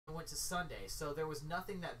went to Sunday, so there was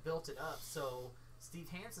nothing that built it up. So Steve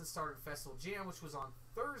Hansen started Festival Jam, which was on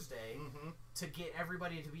Thursday, to get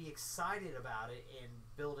everybody to be excited about it and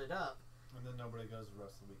build it up. And then nobody goes the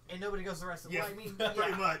rest of the weekend. And nobody goes the rest of the weekend. I mean,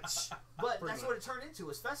 pretty much. But that's what it turned into.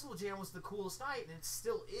 Was Festival Jam was the coolest night, and it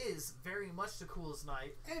still is very much the coolest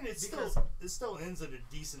night. And it still ends at a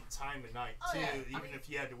decent time of night too. Even if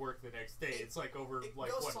you had to work the next day, it's like over it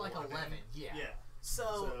like goes what, to like 11. Yeah.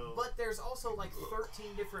 So, but there's also like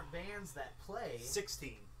 13 different bands that play.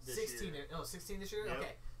 16 this 16 year. Oh, 16 this year? Yep.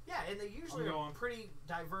 Okay. Yeah, and they usually are pretty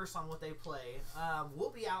diverse on what they play.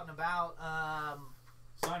 We'll be out and about.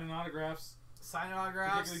 Signing autographs.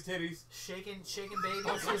 Particularly titties. Shaking babies.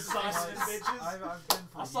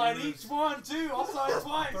 I'll sign each one, too. I'll sign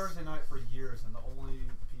twice. Thursday night for years, and the only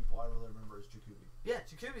people I really remember is Jacoby. Yeah,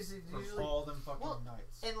 Jacoby's usually all them fucking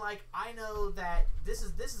nights. And like I know that this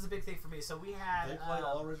is a big thing for me. So we had they played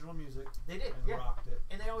all original music. They did, and rocked it,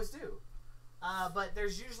 and they always do. But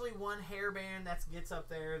there's usually one hair band that gets up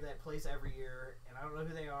there that plays every year, and I don't know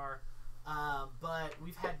who they are. But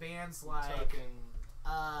we've had bands like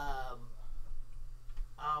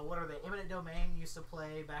what are they? Eminent Domain used to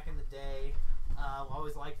play back in the day.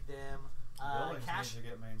 Always liked them. Cash to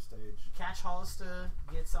get main stage. Cash Hollister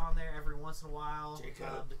gets on there every once in a while,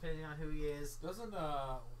 depending on who he is. Doesn't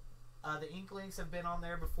the Inklings have been on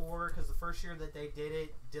there before because the first year that they did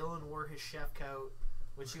it, Dylan wore his chef coat,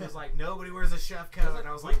 which he was like, nobody wears a chef coat, and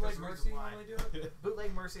I was like, Bootleg Mercy when they do it?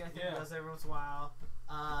 Bootleg Mercy, I think, does every once in a while.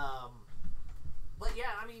 But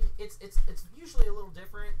yeah, I mean, it's usually a little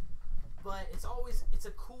different, but it's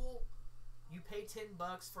a cool. You pay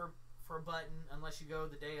 $10 for a button unless you go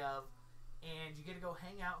the day of. And you get to go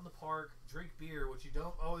hang out in the park, drink beer, which you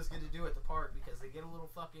don't always get to do at the park because they get a little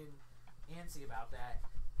fucking antsy about that.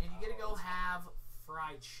 And you get to go have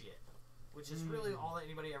fried shit, which is really all that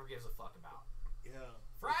anybody ever gives a fuck about. Yeah.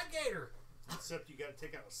 Fried gator! Except you got to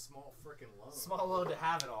take out a small freaking load. Small load to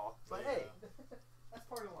have it all. But hey, that's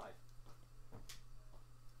part of life.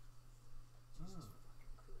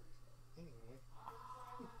 Anyway.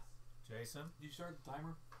 Jason? You start the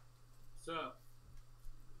timer? Sup?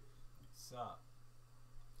 Sup?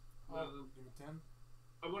 Give it 10.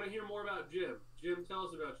 I want to hear more about Jim. Jim, tell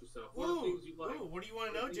us about yourself. What are Ooh, things you like? what do you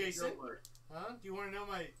want to know, Jason? Huh? Do you want to know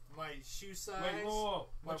my shoe size? Wait, whoa.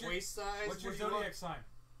 My waist size? What's your zodiac sign?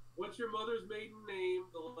 What's your mother's maiden name,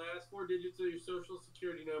 the last 4 digits of your social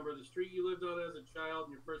security number, the street you lived on as a child,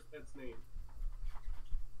 and your first pet's name?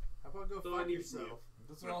 How about go fuck yourself?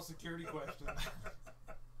 Those are all security questions.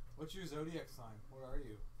 What's your zodiac sign? What are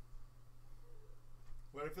you?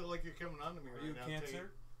 What I feel like you're coming on to me right now. Are you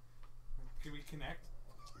Cancer? Can we connect?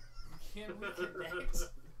 Can we connect?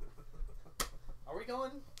 Are we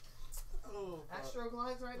going Astro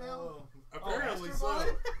lines right now? Apparently so.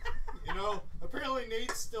 You know, apparently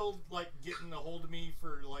Nate's still like getting a hold of me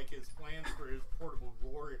for like his plans for his portable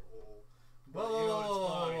glory hole. But,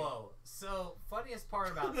 whoa. So, funniest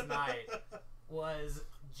part about tonight was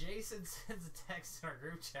Jason sends a text in our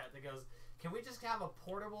group chat that goes, "Can we just have a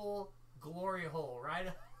portable glory hole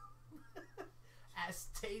right as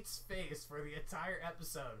Tate's face for the entire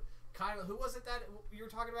episode?" Kyle, who was it that you were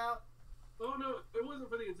talking about? Oh no, it wasn't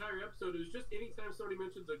for the entire episode. It was just anytime somebody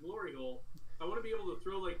mentions a glory hole, I want to be able to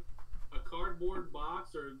throw like a cardboard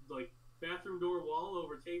box or like bathroom door wall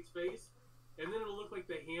over Tate's face, and then it'll look like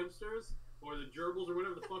the hamsters or the gerbils or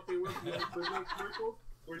whatever the fuck they were from the old commercial,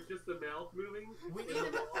 where it's just the mouth moving. We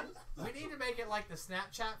need to make it like the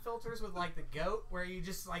Snapchat filters with like the goat, where you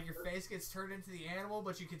just like your face gets turned into the animal,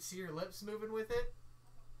 but you can see your lips moving with it.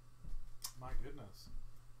 My goodness.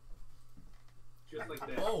 Just like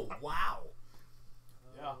that. Oh wow.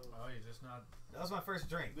 Yeah. Oh, you just not. That was my first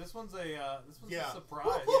drink. This one's a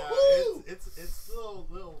surprise. Yeah, it's a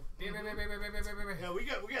little. Beer. Yeah, we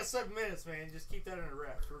got 7 minutes, man. Just keep that under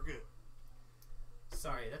wraps. We're good.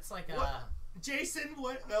 Sorry, that's like Jason,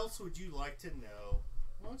 what else would you like to know?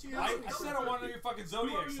 Why don't you? I said I want to know your fucking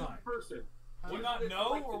zodiac sign. Person. Do you not know,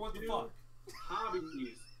 like or what the fuck?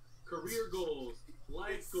 Hobbies, career goals,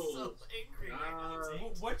 life goals. So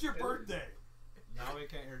angry. What's your birthday? Now we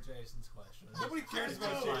can't hear Jason's question. Nobody cares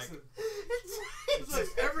about Jason. It's like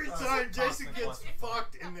every time Jason gets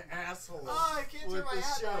fucked in the asshole. Oh, I can't turn my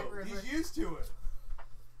hat back. He's used to it.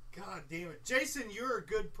 God damn it. Jason, you're a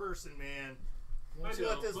good person, man. Don't you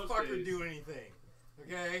let this fucker do anything.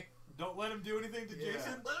 Okay? Don't let him do anything to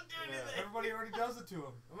Jason? Let him do anything. Everybody already does it to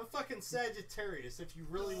him. I'm a fucking Sagittarius if you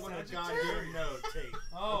really want to goddamn know, Tate.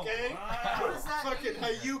 Oh, okay? Wow. What does that fucking mean?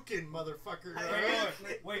 Hayukin, motherfucker.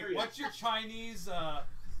 Wait, what's your Chinese, are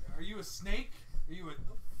you a snake? Are you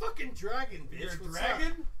a fucking dragon, bitch? You're a What's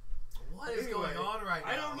dragon? Up? What is going on right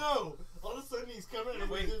now? I don't know. All of a sudden he's coming in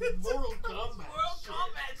with his Mortal Kombat. Mortal shit.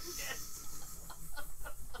 Kombat shit.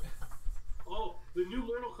 Oh, the new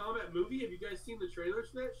Mortal Kombat movie. Have you guys seen the trailers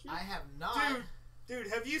for that shit? I have not. Dude,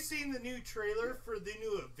 have you seen the new trailer for the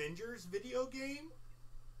new Avengers video game?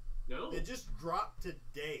 No. It just dropped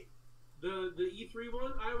today. The E3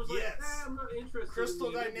 one. I was like, I'm not interested. Crystal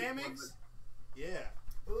in the Avengers Dynamics. one, Yeah.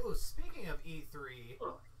 Ooh, speaking of E3,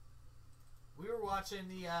 Huh. we were watching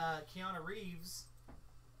the Keanu Reeves.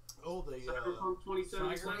 Oh, the Cyberpunk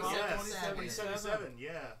 2077. yes, 2077. 2077.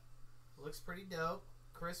 Yeah. Looks pretty dope.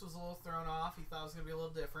 Chris was a little thrown off. He thought it was gonna be a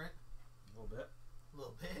little different. A little bit. A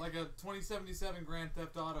little bit. Like a 2077 Grand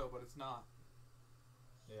Theft Auto, but it's not.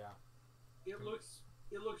 Yeah. It looks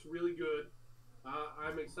really good.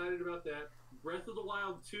 I'm excited about that. Breath of the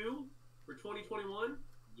Wild 2 for 2021.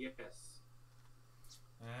 Yes.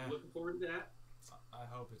 Looking forward to that. I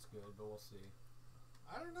hope it's good, but we'll see.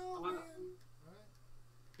 I don't know, man.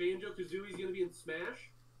 Banjo-Kazooie's gonna be in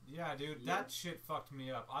Smash. Yeah, dude, Yeah. that shit fucked me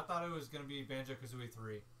up. I thought it was gonna be Banjo-Kazooie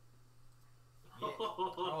 3. Yeah.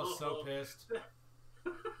 I was so pissed.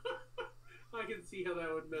 I can see how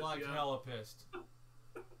that would mess Like you up. hella pissed.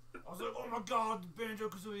 I was like, oh my god, the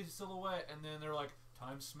Banjo-Kazooie silhouette, and then they're like,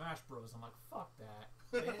 Times Smash Bros. I'm like, fuck that.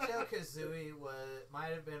 Banjo-Kazooie might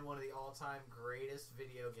have been one of the all-time greatest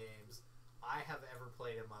video games I have ever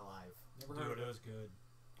played in my life. Never heard it was good.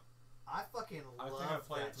 I fucking I love think I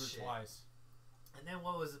played that it through shit. twice. And then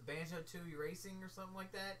what was it, Banjo-Tooie Racing or something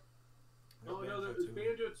like that? Oh no, there was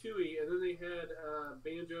Banjo-Tooie, and then they had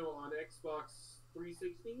Banjo on Xbox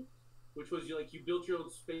 360, which was like you built your own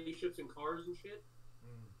spaceships and cars and shit.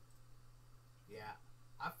 Yeah,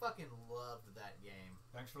 I fucking loved that game.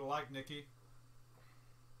 Thanks for the like, Nikki.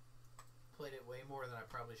 Played it way more than I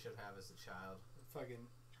probably should have as a child. Fucking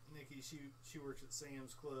Nikki, she works at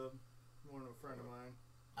Sam's Club. One of a friend of mine.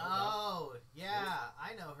 Oh, yeah,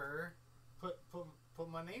 I know her. Put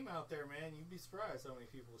my name out there, man. You'd be surprised how many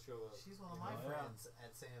people show up. She's one of my Oh, yeah. friends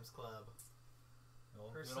at Sam's Club.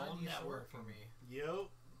 Her Good son old used to work for networking. me. Yep,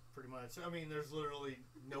 pretty much. I mean, there's literally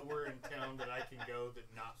nowhere in town that I can go that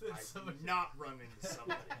not run into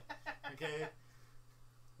somebody. Okay,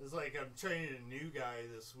 it's like I'm training a new guy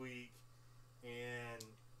this week, and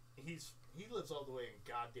he lives all the way in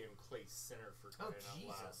goddamn Clay Center for Oh, crying out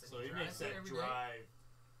loud. Jesus. And So he he makes drives there that every day? drive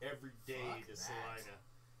every day Fuck to that. Salina,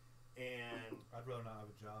 and I'd rather not have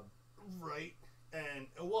a job. right, and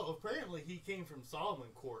well, apparently he came from Solomon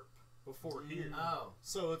Corp before here. Oh.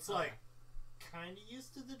 So it's Okay. like kind of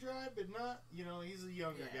used to the drive, but not. You know, he's a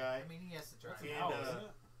younger Yeah, guy. I mean, he has to drive. It's an And, hour, isn't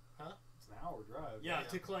it? huh? It's an hour drive. Yeah, Yeah.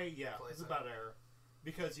 to Clay. Yeah, Clay it's Center. about an hour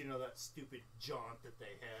because you know that stupid jaunt that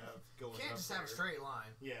they have going. You can't up just have a there. straight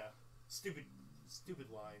line. Yeah, stupid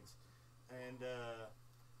lines, and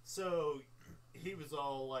so he was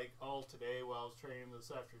all today while I was training this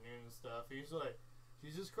afternoon and stuff. He's like,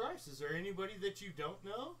 Jesus Christ, is there anybody that you don't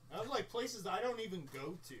know? I was like, places I don't even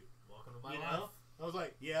go to. Welcome to my You life. know? I was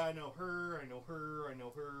like, yeah, I know her, I know her, I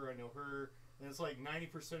know her, I know her. And it's like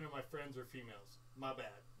 90% of my friends are females. My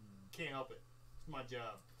bad. Can't help it. It's my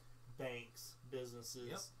job. Banks, businesses,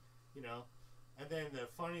 Yep. you know. And then the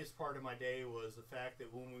funniest part of my day was the fact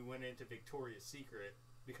that when we went into Victoria's Secret,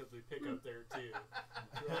 because we pick up there too,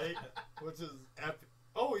 right? Which is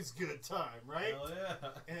always good time, right? Hell yeah.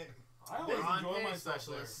 And I always On enjoy pay myself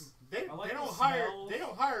there. specialists. they, I like they the don't hire smells. they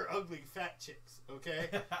don't hire ugly fat chicks, okay?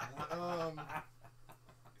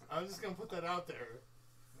 I'm just gonna put that out there.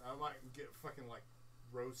 I might get fucking like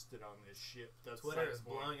roasted on this shit. That's Twitter the is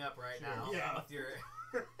point. blowing up right now. Yeah. With your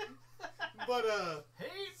But hey.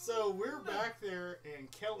 so we're back there,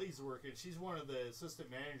 and Kelly's working. She's one of the assistant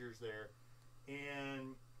managers there,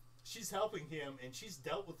 and she's helping him, and she's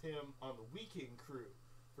dealt with him on the weekend crew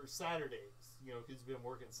for Saturdays. You know, 'cause he's been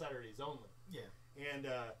working Saturdays only. Yeah. And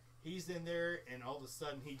he's in there, and all of a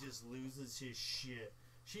sudden he just loses his shit.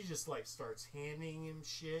 She just like starts handing him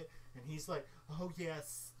shit, and he's like, "Oh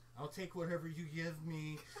yes, I'll take whatever you give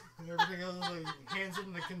me," and everything else. Like, hands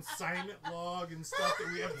him the consignment log and stuff that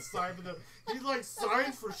we have to sign for them. He like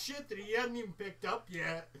signs for shit that he hadn't even picked up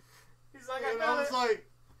yet. He's like, And I I know was it.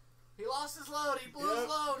 like, He lost his load. He blew Yep. his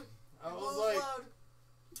load. I He was blew his like, load.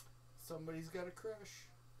 somebody's got a crush.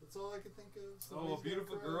 That's all I could think of. Oh, Somebody's a got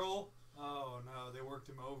beautiful crush. girl. Oh no, they worked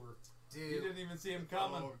him over. Dude. He didn't even see him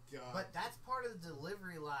coming. Oh god. But that's part of the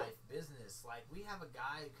delivery life business. Like, we have a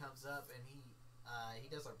guy who comes up and he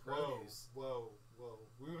does our produce. Whoa.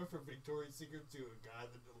 We went from Victoria's Secret to a guy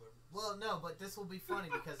that delivers. Well, no, but this will be funny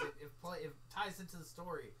because it ties into the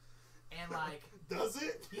story. And, like, Does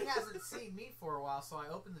it? he hasn't seen me for a while, so I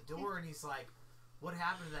open the door and he's like, what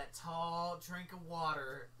happened to that tall drink of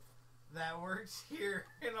water that worked here?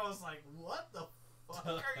 And I was like, what the fuck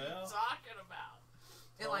are you hell? talking about?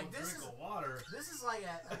 And like this is water. this is like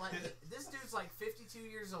this dude's like 52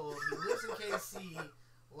 years old. He lives in KC,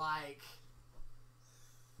 like,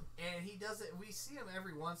 and he doesn't. We see him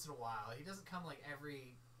every once in a while. He doesn't come like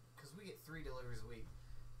because we get 3 deliveries a week.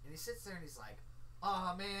 And he sits there and he's like,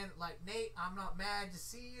 "Oh man, like Nate, I'm not mad to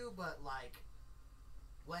see you, but like,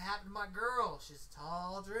 what happened to my girl? She's a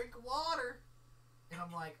tall drink of water." And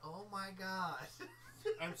I'm like, "Oh my god."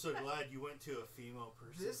 I'm so glad you went to a female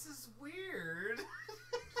person. This is weird.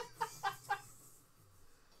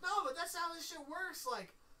 No, but that's how this shit works. Like,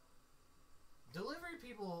 delivery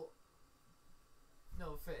people.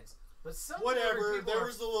 No offense, but some delivery Whatever, people there are,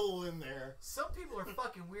 was a little in there. some people are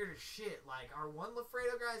fucking weird as shit. Like our one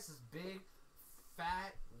Lafredo guy is this big,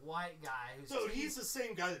 fat, white guy who's So he's the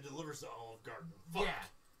same guy that delivers the Olive Garden. Fuck.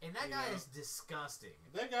 yeah, and that You guy know? is disgusting.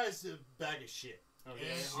 That guy's a bag of shit. Okay.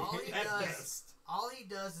 And all he At does, best. all he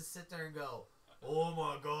does is sit there and go, "Oh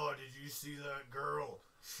my god, did you see that girl?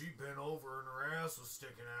 She bent over and her ass was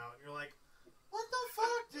sticking out." And you're like, "What the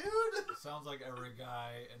fuck, dude?" Sounds like every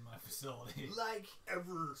guy in my facility. Like,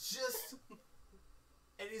 Ever. just.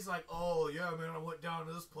 And he's like, "Oh yeah, man, I went down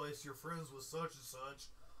to this place. You're friends with such and such.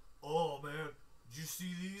 Oh man, did you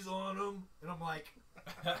see these on them?" And I'm like,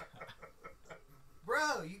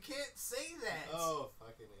 "Bro, you can't say that." Oh,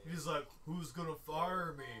 fucking A. He's like, "Who's gonna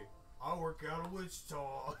fire me? I work out of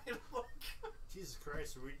Wichita." And I'm like, Jesus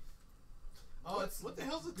Christ, are we... "Oh, it's what the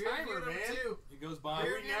hell's the beer timer, review man? number 2. It goes by.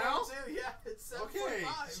 Beer we review now? number 2. Yeah, it's 7:45. Okay,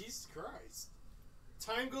 Jesus Christ.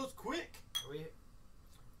 Time goes quick. We,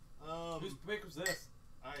 Whose pick was this?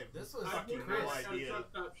 I have This was fucking fucking no Chris. At a idea. truck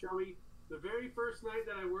stop, shall we? The very first night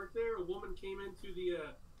that I worked there, a woman came into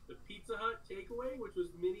the Pizza Hut takeaway, which was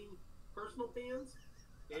mini personal pans,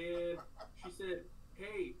 and she said,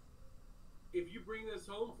 "Hey, if you bring this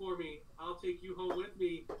home for me, I'll take you home with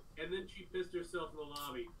me." And then she pissed herself in the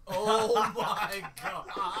lobby. oh my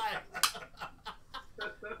god.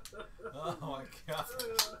 Oh my god.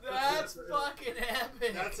 That's fucking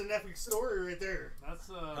epic. That's an epic story right there. That's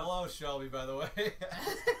Hello, Shelby, by the way.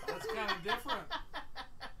 that's kind of different.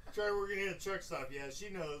 Try working at a truck stop. Yeah, she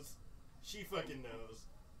knows. She fucking knows.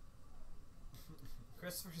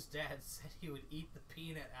 Christopher's dad said he would eat the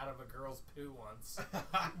peanut out of a girl's poo once.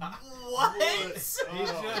 What? What? Oh,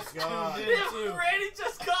 just God. tuned in. Dude, Randy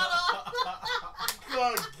just got off.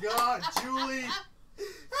 Oh, God, Julie.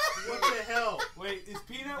 What the hell? Wait, is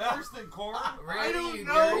peanut worse than corn? Randy, don't you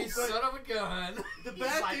know, dirty but- son of a gun. The He's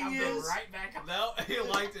bad like, thing I'm is... going right back up. No, he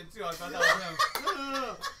liked it too. I thought that was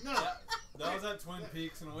him. No. That was at Twin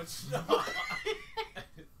Peaks in Wichita.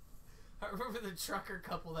 I remember the trucker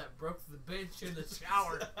couple that broke the bench in the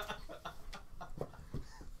shower.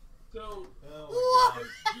 So, Oh my god.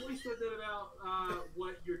 Julie said that about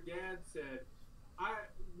what your dad said.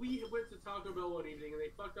 We went to Taco Bell one evening and they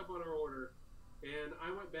fucked up on our order, and I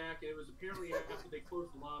went back and it was apparently after they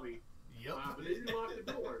closed the lobby, Yep. but they didn't lock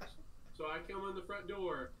the doors. So I come in the front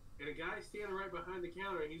door and a guy standing right behind the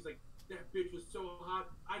counter and he's like, "That bitch was so hot,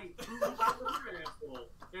 I'd eat food out of her asshole."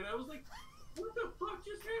 And I was like, "What the fuck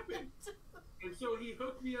just happened?" And so he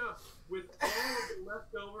hooked me up with all of the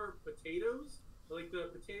leftover potatoes. Like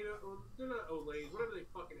the potato, they're not Olays, whatever they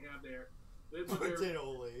fucking have there. They put their Potato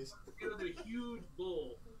Olays. in a huge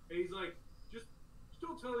bowl, and he's like, just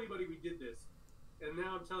don't tell anybody we did this. And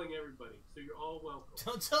now I'm telling everybody, so you're all welcome.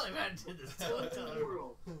 Don't tell him I did this. Don't tell The him.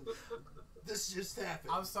 world. This just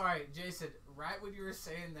happened. I'm sorry, Jason. Right when you were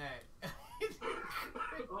saying that,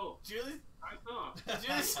 Oh, Julie I saw.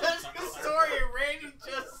 says the story, and Randy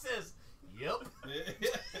just says, "Yep."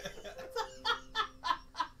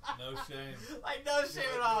 No shame. Like no shame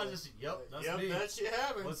at all. Just yep. That's Yep, me. that shit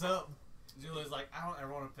happened. What's up? Julie's like, I don't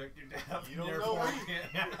ever want to pick your dad up. You from don't the know airport me.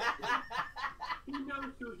 again. He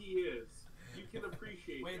knows who he is. You can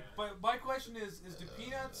appreciate Wait, that. but my question is do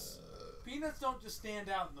peanuts don't just stand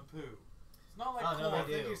out in the poo? It's not like Oh, no, corn. I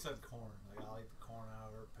they think do. you said corn. Like, I'll eat the corn out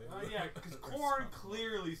of her poo. Yeah, because Or corn something.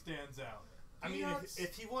 clearly stands out. I mean, Peanuts,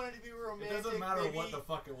 if he wanted to be It romantic, doesn't matter maybe, what the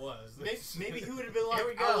fuck it was. maybe he would have been like, Here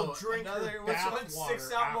we I'll go. drink Another. her Which bath one water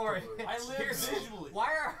sticks out more? afterwards. I live Seriously. visually.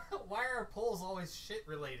 Why are polls always shit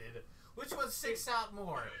related? Which one sticks out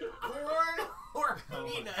more, corn or Oh my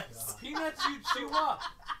peanuts? God. Peanuts you chew up,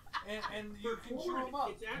 and you For can chew corn, them up.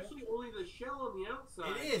 it's actually only the shell on the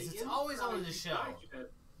outside. It is. The It's always inside only the you shell.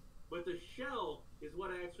 digest, but the shell is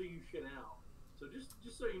what actually you shit out. So just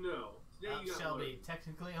so you know. Today you got Shelby, one.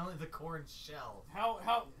 technically only the corn shell. How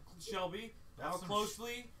Shelby? That's some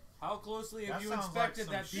How closely have That you sounds inspected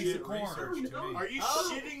like that some piece shit of corn? research to me. Are you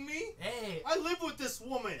Oh. shitting me? Hey, I live with this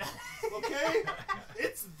woman. Okay?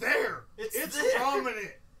 It's there. It's It's there.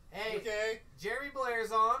 prominent. hey, Okay? Jerry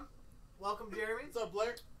Blair's on. Welcome, Jeremy. What's up,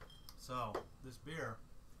 Blair? So, this beer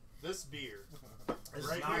This beer. does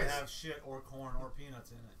Right not here. have shit or corn or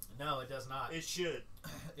peanuts in it. No, it does not. It should.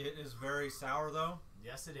 It is very sour, though.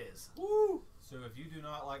 Yes, it is. Woo! So if you do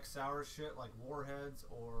not like sour shit like Warheads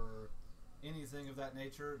or anything of that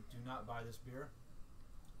nature, do not buy this beer.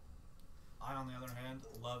 I, on the other hand,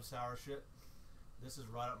 love sour shit. This is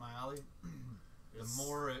right up my alley. The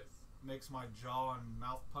more it makes my jaw and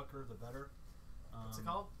mouth pucker, the better. What's it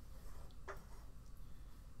called?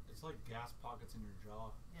 It's like gas pockets in your jaw.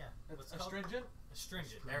 Yeah. What's it called? Astringent?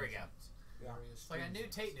 Astringent. There we go. Yeah. It's like I knew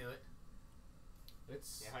Tate knew it.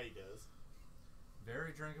 It's Yeah, he does.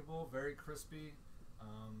 very drinkable, very crispy,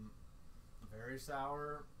 very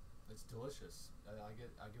sour. It's delicious. I give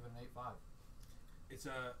it an 8.5. It's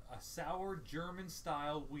a sour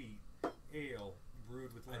German-style wheat ale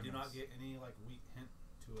brewed with I lemons. do not get any like wheat hint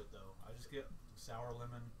to it though. I just get sour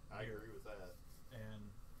lemon I beer agree with that. and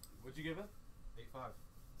What'd you give it? 8.5.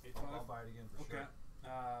 8.5? I'll buy it again for Okay. sure.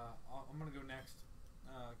 I'm gonna go next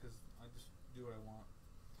because I just do what I want.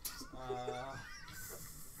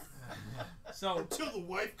 So Until the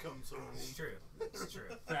wife comes home. It's true. It's true.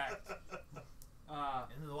 fact.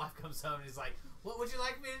 And then the wife comes home and he's like, "What would you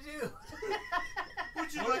like me to do?"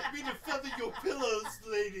 Would you like me to feather your pillows,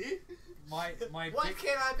 lady? My What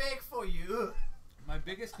can I make for you? my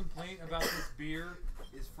biggest complaint about this beer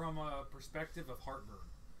is from a perspective of heartburn.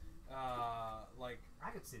 Like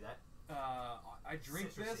I could see that. I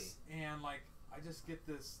drink Citrusy. this and like I just get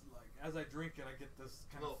this like as I drink it I get this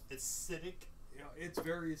kind of Acidic. you know, it's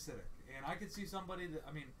very acidic and I could see somebody that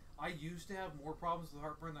I mean I used to have more problems with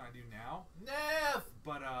heartburn than I do now, Neff!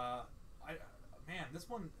 but man, this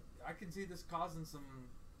one I can see this causing some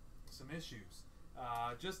issues.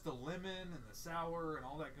 Just the lemon and the sour and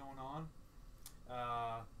all that going on.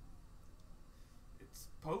 It's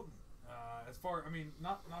potent. As far, I mean,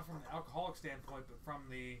 not from the alcoholic standpoint, but from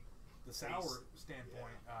the sour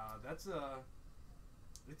standpoint.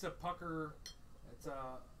 It's a pucker. It's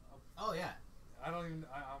a Oh yeah. I'm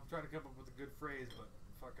trying to come up with a good phrase, but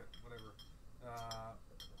fuck it, whatever.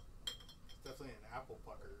 It's definitely an apple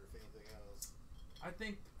pucker, if anything else. I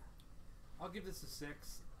think I'll give this a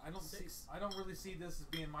 6. I don't Six? I don't really see this as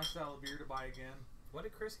being my style of beer to buy again. What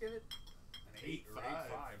did Chris give it? An 8 or 8.5.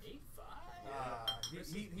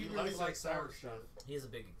 8.5. He He really likes likes that sour sour stuff. He is a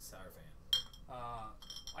big sour fan.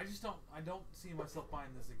 I don't see myself buying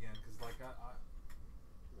this again because like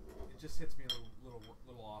it just hits me a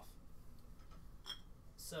little off.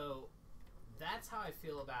 So that's how I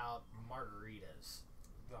feel about margaritas.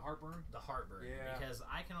 The heartburn. The heartburn. Yeah. Because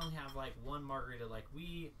I can only have like one margarita. Like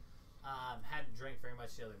we hadn't drank very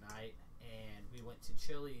much the other night, and we went to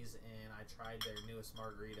Chili's, and I tried their newest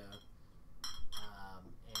margarita.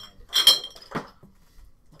 And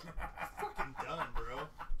Fucking done, bro.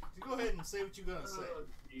 Go ahead and say what you're gonna say. Oh,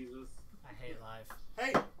 Jesus. I hate life.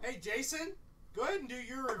 Hey, Jason. Go ahead and do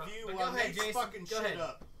your review but go while ahead, Nate's Jason. fucking Go shit ahead.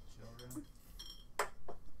 up. Children.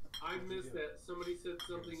 I missed that. Somebody said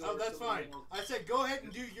something. Oh, over that's somebody fine. else. I said go ahead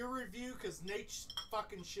and do your review because Nate's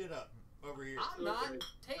fucking shit up over here. I'm not. Okay.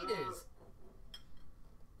 Tate is.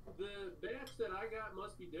 The batch that I got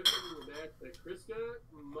must be different than the batch that Chris got.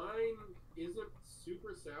 Mine isn't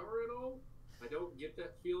super sour at all. I don't get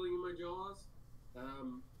that feeling in my jaws.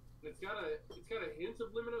 It's got a hint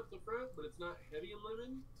of lemon up the front, but it's not heavy in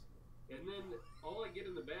lemon. And then all I get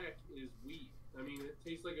in the back is wheat. I mean, it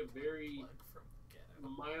tastes like a very Like from ghetto.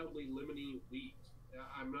 mildly lemony wheat.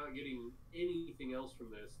 I'm not getting anything else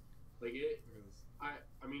from this. Like it.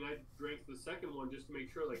 I mean, I drank the second one just to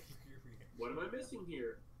make sure. Like, what am I missing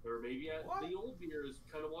here? Or maybe the old beer is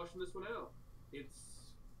kind of washing this one out. It's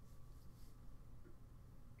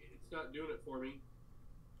not doing it for me.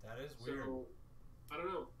 That is weird. So I don't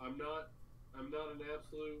know. I'm not an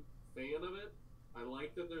absolute fan of it. I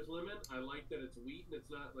like that there's lemon. I like that it's wheat and it's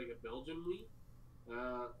not like a Belgian wheat.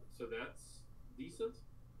 So that's decent.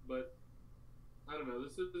 But I don't know.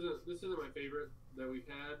 This isn't my favorite that we've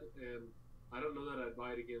had, and I don't know that I'd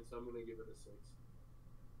buy it again. So I'm gonna give it a 6.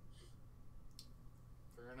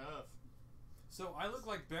 Fair enough. So I look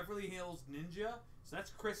like Beverly Hills Ninja. So that's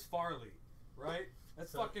Chris Farley, right?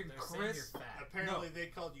 That's So fucking they're saying Chris. you're fat. Apparently they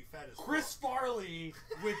called you fat as Chris fuck. Farley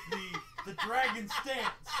with the dragon stance.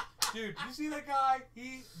 Dude, you see that guy?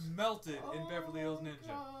 He melted in Beverly Hills Ninja.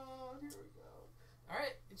 God, here we go. All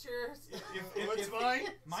right, it's yours. What's mine?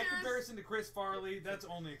 My Serious? comparison to Chris Farley, that's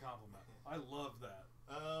only a compliment. I love that.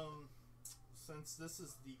 Since this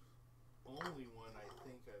is the only one I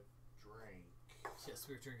think I've drank, Yes,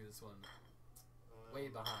 we were drinking this one way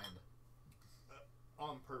behind.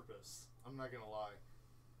 on purpose. I'm not gonna lie.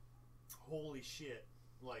 Holy shit!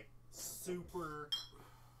 Like super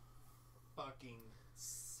fucking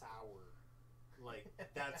sour. Like,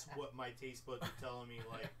 that's what my taste buds are telling me.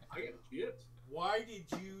 Like, I get chips. why did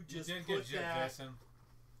you just you did put get Jip, that Jason.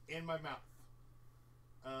 in my mouth?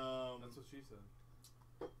 That's what she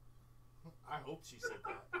said. I hope she said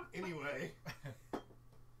that. Anyway,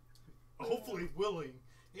 hopefully willing.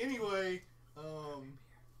 Anyway,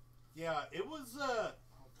 yeah, it was.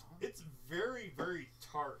 It's very, very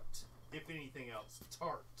tart. If anything else,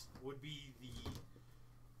 tart would be the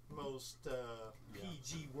most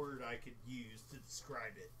PG word I could use to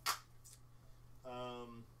describe it.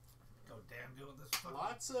 Go damn good with this fucking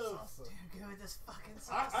Lots of. salsa. Damn good with this fucking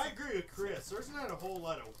sauce. I agree with Chris. There's not a whole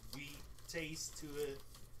lot of wheat taste to it.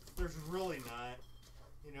 There's really not.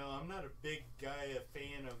 You know, I'm not a big guy, a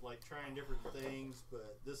fan of like trying different things,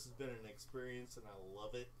 but this has been an experience and I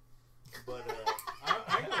love it. But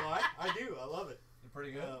I ain't gonna lie, I do. I love it. You're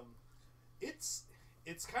pretty good.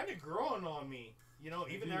 It's kind of growing on me. You know,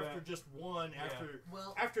 You even do after that. just one, Yeah.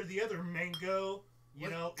 after the other mango, you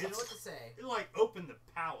know, I know it's what to say. it like opened the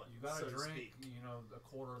palate. You gotta so to drink, speak. you know, a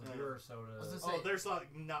quarter of the Yeah. beer or so I was to. gonna say- Oh, there's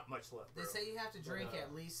like not much left. They bro. say you have to drink But,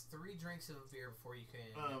 at least 3 drinks of a beer before you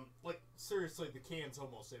can. Like seriously, the can's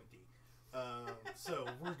almost empty. So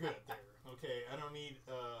we're good there. Okay, I don't need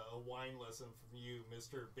a wine lesson from you,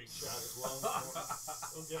 Mr. Big Shot at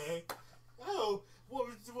Longhorn. Okay. Oh, what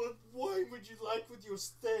wine would you like with your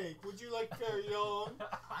steak? Would you like Perignon?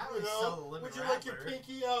 I You always know? sell the lemon Would you like your wrapper.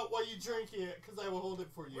 pinky out while you drink it? Because I will hold it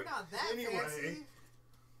for you. We're not that Anyway. fancy.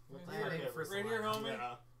 Well, We're not whatever. for Right here, salami.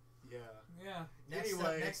 homie. Yeah. Yeah.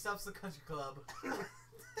 Anyway. Next up's the country club.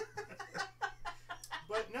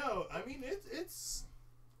 But no, I mean it's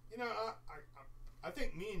you know I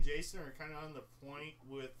think me and Jason are kind of on the point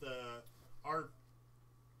with our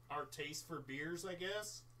taste for beers, I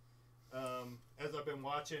guess. As I've been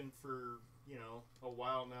watching for a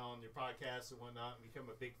while now on your podcast and whatnot, and become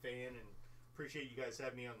a big fan, and appreciate you guys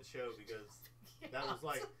having me on the show because that was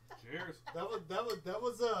like Cheers. that was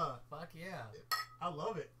Fuck yeah. I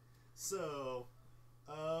love it. So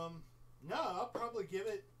no, I'll probably give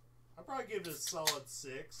it a solid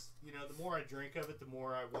 6. You know, the more I drink of it, the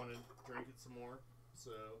more I want to drink it some more.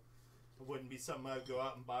 So it wouldn't be something I'd go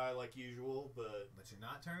out and buy like usual, but But you're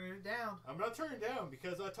not turning it down. I'm not turning it down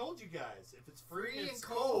because I told you guys, if it's free, Free and and it's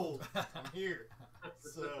cold, cold. I'm here.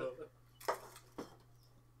 So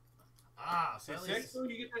So at Six? Wait least. till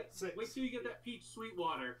you get that. 6. Wait till you get that peach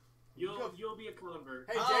Sweetwater. You'll be a convert.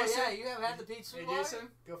 Hey, Oh Jason. yeah, you have had the peach Hey, sweet water? Jason,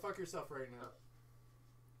 go fuck yourself right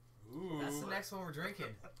now. Ooh. That's the next one we're drinking.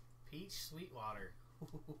 Peach Sweetwater.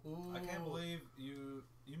 I can't believe you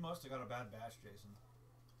must have got a bad batch, Jason.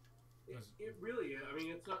 It really is. I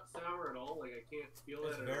mean, it's not sour at all. Like, I can't feel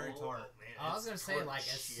It's that very at all. tart. Man, I was it's gonna say, tart like,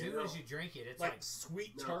 as shit. soon as you drink it, it's like like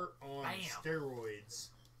sweet No. tart on Bam. steroids.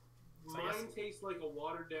 Mine tastes like a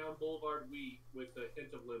watered down Boulevard wheat with a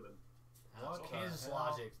hint of lemon. That's What Kansas the hell?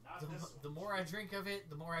 logic. Not The, this the one. more I drink of it,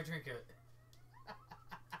 the more I drink of it.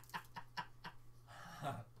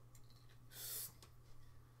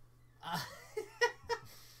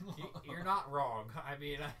 You're not wrong. I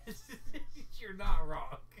mean, you're not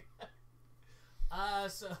wrong.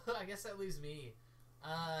 So I guess that leaves me.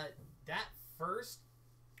 That first.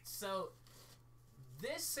 So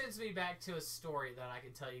this sends me back to a story that I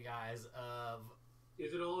can tell you guys of.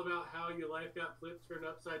 Is it all about how your life got flipped, turned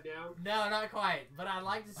upside down? No, not quite. But I'd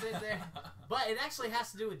like to sit there. But it actually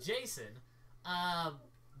has to do with Jason.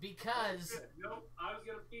 Because. Nope, I was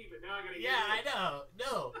gonna pee, but now I gotta. Yeah, I know.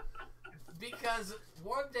 No. Because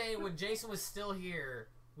one day when Jason was still here,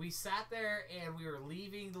 we sat there and we were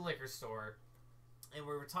leaving the liquor store. And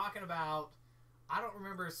we were talking about. I don't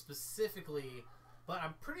remember specifically, but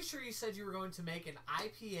I'm pretty sure you said you were going to make an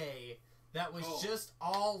IPA that was just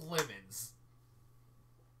all lemons.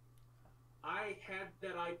 I had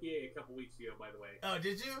that IPA a couple weeks ago, by the way. Oh,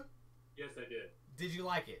 did you? Yes, I did. Did you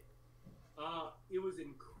like it? It was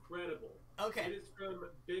incredible. Okay. It is from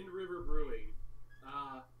Bend River Brewing.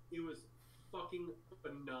 It was fucking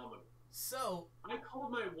phenomenal. So, I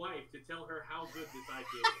called my wife to tell her how good this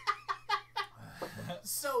IPA is.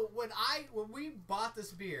 so when we bought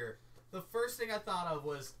this beer, the first thing I thought of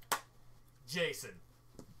was Jason.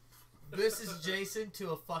 This is Jason to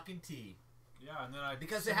a fucking T. Yeah, and then I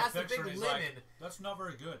Because seen it has the picture big and he's lemon. Like, that's not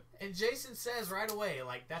very good. And Jason says right away,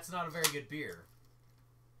 like, that's not a very good beer.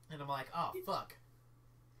 And I'm like, oh, fuck.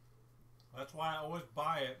 That's why I always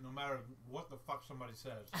buy it, no matter what the fuck somebody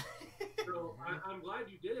says. So I'm glad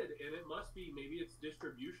you did, and it must be, maybe it's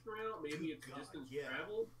distribution route, maybe Good it's God, distance yeah.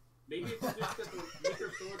 traveled, maybe it's just that the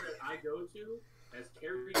liquor store that I go to has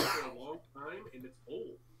carried it for a long time and it's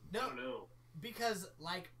old. I No, don't know. because,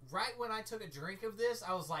 like, right when I took a drink of this,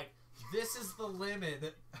 I was like, This is the lemon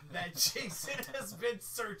that Jason has been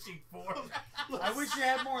searching for. I wish you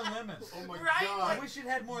had more lemon. Oh my Right? god. I wish it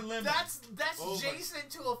had more lemon. That's Oh my- Jason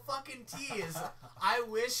to a fucking T. Is I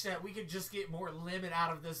wish that we could just get more lemon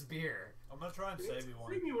out of this beer. I'm gonna try and save you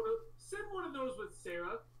one. Send one of those with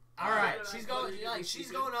Sarah. All right, Yeah, she's I going. thought you Like could she's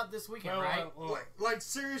keep going up this weekend, Well, right? well, Like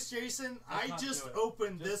serious, Jason. I not just do it.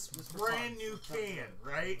 opened Just this for brand fun. new Let's not do can, it.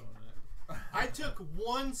 right? I took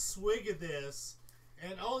one swig of this,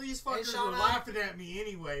 and all these fuckers Shauna. were laughing at me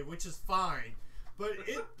anyway, which is fine. But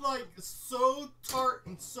it like so tart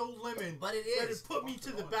and so lemon But it that is. it put me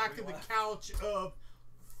to the back of the couch of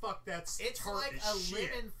fuck that's It's tart like as a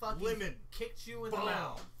shit. lemon fucking lemon. kicked you in the Bomb.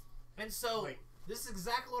 mouth. And so Like- this is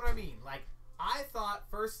exactly what I mean. Like I thought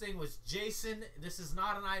first thing was Jason, this is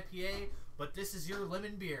not an IPA, but this is your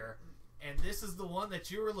lemon beer, and this is the one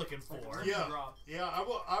that you were looking for. Yeah, Drop. yeah. I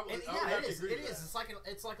will. I will. And, I would yeah, have it to is. agree It with is. that.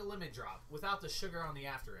 It's like a lemon drop without the sugar on the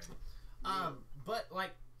after end. But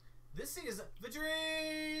like this thing is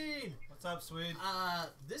Vadreen. What's up, Swede?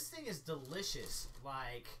 This thing is delicious.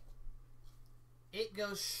 Like it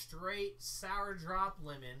goes straight sour drop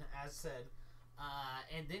lemon, as said,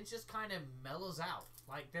 and then just kind of mellows out.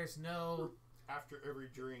 Like there's no. After every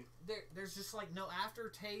drink. There's just like no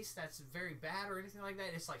aftertaste that's very bad or anything like that.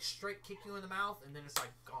 It's like straight kick you in the mouth and then it's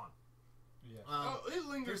like gone. Yeah. It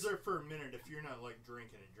lingers there's- there for a minute if you're not like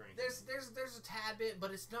drinking and drinking. There's a tad bit,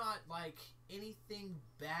 but it's not like anything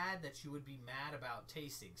bad that you would be mad about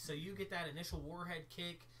tasting. So you get that initial warhead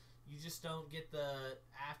kick, you just don't get the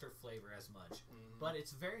after flavor as much. Mhm. But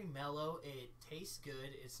it's very mellow. It tastes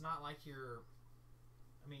good. It's not like you're.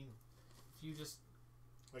 I mean, if you just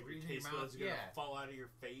like your breathe in your taste mouth, buds are gonna yeah. fall out of your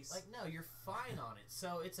face. like no, you're fine on it.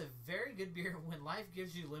 So it's a very good beer. When life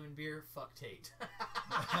gives you lemon beer, fuck Tate.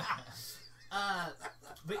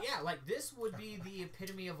 But yeah, like this would be the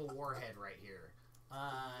epitome of a warhead right here.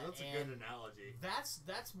 That's a and good analogy. That's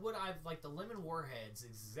what I've like. The lemon warheads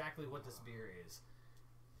exactly what this beer is,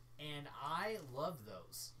 and I love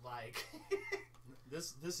those. Like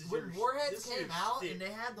This is when your warheads this is came your out shtick. and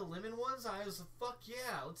they had the lemon ones, I was fuck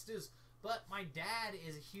yeah, let's do this. But my dad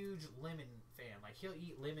is a huge lemon fan. Like he'll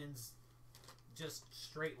eat lemons, just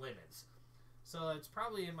straight lemons. So it's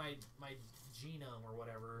probably in my genome or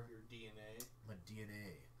whatever. your DNA. My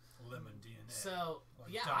DNA. Lemon DNA. So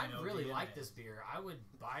Like yeah, I dino really DNA. like this beer. I would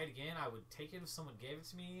buy it again. I would take it if someone gave it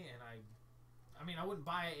to me, and I mean, I wouldn't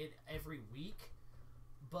buy it every week,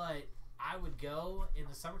 but I would go in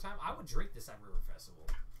the summertime. I would drink this at River Festival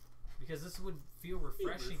because this would feel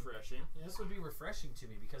refreshing. Refreshing. This would be refreshing to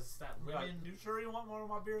me because it's that Like, lemon. you sure you want one of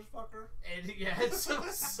my beers, fucker? And yeah,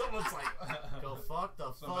 someone's like, go fuck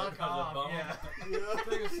the Somebody fuck comes a off. bum. Yeah. Yeah.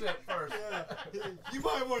 Take a sip first. Yeah. You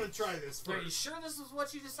might want to try this Are you first. sure this was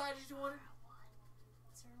what you decided you wanted?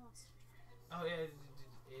 Sarah wants to try Oh yeah,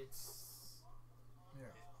 it's. Yeah.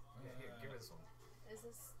 Here, give me this one. it. Is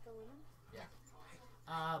this the lemon?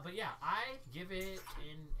 But yeah, I give it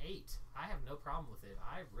an 8. I have no problem with it.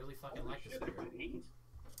 I really fucking like this beer.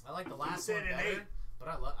 I like the last said one an better, 8. but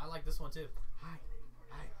I like this one too.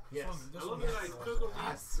 Yes. This I one love that I is took a week,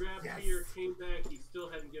 Yes. grabbed Yes. beer, came back, he still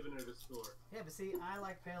hadn't given it a score. Yeah, but see, I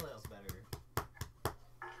like pale ales better.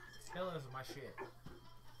 Pale ales are my shit.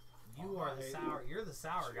 You are the sour. You're the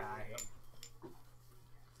sour guy.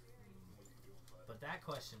 But that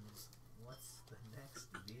question's what's the next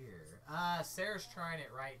beer? Sarah's trying it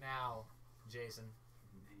right now, Jason.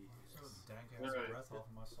 so dank ass Alright. breath off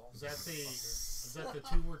of my soul. Is that the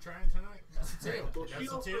two we're trying tonight? That's a two. Well, That's she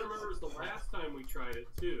the also two? remembers the last time we tried it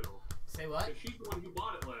too. Say what? 'Cause she's the one who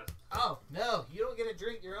bought it last. Oh no, you don't get to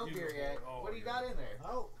drink your own You beer don't- yet. oh, What do you yeah. got in there?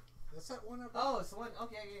 Oh, that's that one. Oh, it's the one.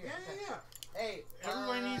 Okay, Yeah, yeah. Hey,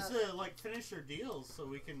 Everybody needs to like finish their deals so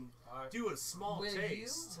we can Alright. do a small Will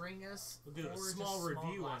taste. you bring us? We'll do a four small just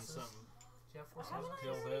review on glasses? something. Do you have 4 Haven't small I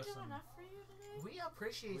kill already this done and- enough for you today? We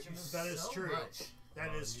appreciate you That is so true. much. That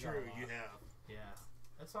Oh, is you got true. a lot. You have. Yeah,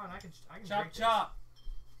 that's fine. I can Chop drink chop.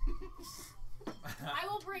 I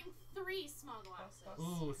will bring 3 small glasses. This.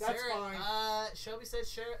 Ooh, That's Sarah, fine. Shelby said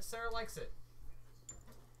Sarah likes it.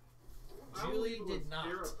 I will Julie leave it did with not.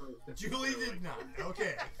 Sarah first if Julie you feel did like not. it.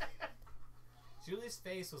 Okay. Julie's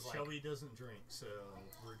face was like, Shelby doesn't drink, so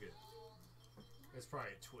we're good. It's probably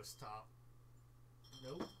a twist top.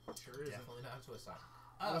 Nope, sure isn't. definitely not a twist on.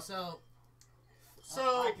 Oh, so So,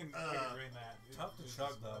 I can drink that. Tough to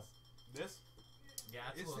chug though. This? yeah,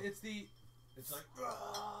 it's, It's a little, it's the It's like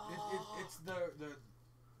it's the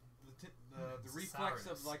reflex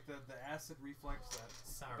Sourness. of like the acid reflex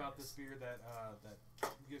that about this sourness. beer that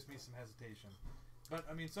gives me some hesitation. But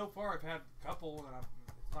I mean, so far I've had a couple and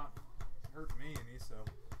it's not hurting me any. So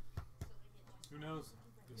who knows?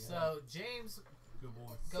 So James Good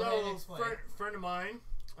boy. Go ahead and explain. Friend of mine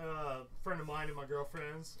and my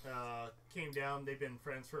girlfriend's came down. They've been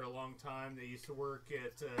friends for a long time. They used to work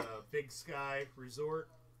at Big Sky Resort,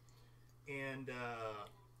 and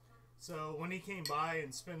so when he came by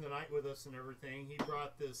and spent the night with us and everything, he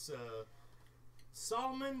brought this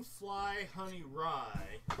Salmon Fly Honey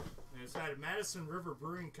Rye. And it's at Madison River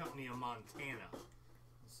Brewing Company in Montana.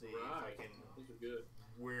 Let's see if I can. Those are good.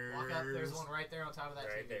 Walk up. There's one right there on top of that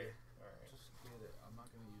Right TV. there. Just get it. I'm not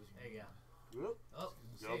going to use There you go. Whoop. Oh,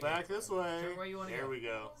 Go back this way. Turn where you wanna There go. we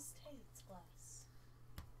go. What's Tate's glass?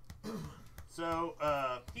 So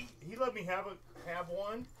he let me have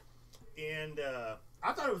one, and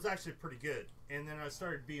I thought it was actually pretty good. And then I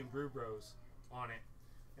started being Brew Bros on it,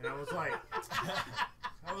 and I was like,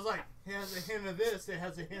 it has a hint of this, it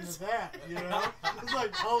has a hint of that, you know. It's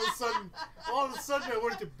like all of a sudden I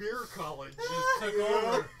went to beer college. Just took You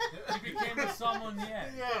know? over. You became a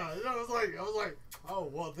sommelier. Yeah, and I was like, oh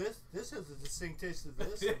well, this has a distinct taste of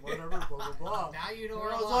this, and whatever, blah blah blah. Now you know And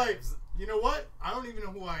our I was lives. like, you know what? I don't even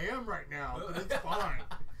know who I am right now, but it's fine.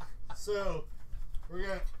 So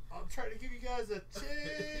I'll try to give you guys a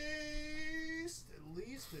taste, at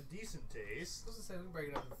least a decent taste. I was gonna say we can break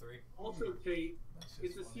it up into 3. Also, Tate,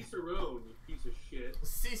 it's a Cicerone, you piece of shit.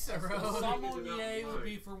 Cicero. Sommelier would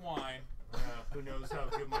be for wine. Who knows how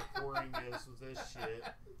good my pouring is with this shit?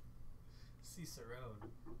 Cicero.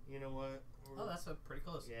 You know what? Oh, that's pretty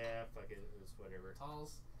close. Yeah, fuck it. It's whatever.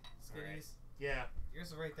 Talls, skinnies. Alright. Yeah. Yours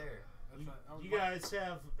is right there. You guys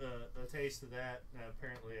have a taste of that.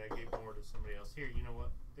 Apparently, I gave more to somebody else. Here, you know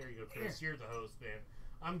what? There you go, Chris. You're the host, man.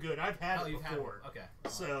 I'm good. I've had it you've had before. one. Okay.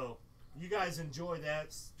 So, you guys enjoy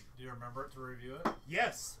that. Do you remember it to review it?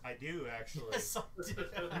 Yes, I do, actually. Yes, I did.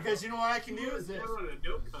 Because you know what I can do is this. Down on a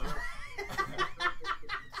note card.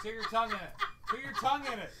 Stick your tongue in it. Put your tongue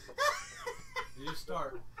in it. You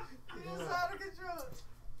start. It's out of control.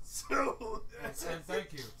 So, And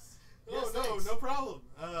thank you. oh Yes, no, thanks. no problem.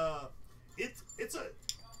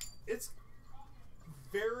 It's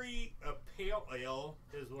very pale ale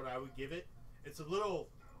is what I would give it. It's a little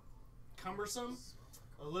cumbersome,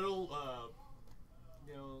 a little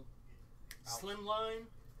slimline,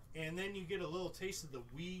 and then you get a little taste of the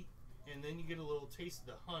wheat, and then you get a little taste of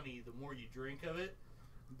the honey the more you drink of it.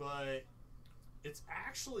 But it's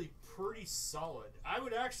actually pretty solid. I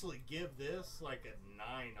would actually give this like a 9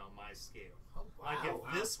 on my scale. Oh, Like wow.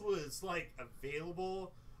 if this was like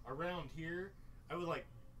available around here, I would like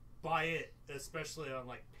buy it, especially on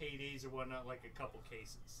like paydays or whatnot, like a couple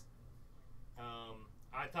cases.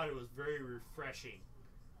 I thought it was very refreshing,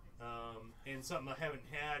 and something I haven't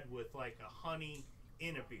had with like a honey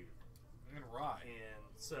in a beer. And rye. And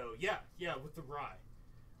so yeah, with the rye,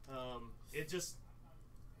 it just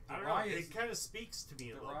I don't know, rye it kind of speaks to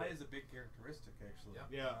me a The little rye bit. is a big characteristic, actually. Yep.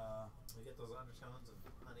 Yeah. We get those undertones of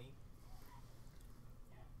honey.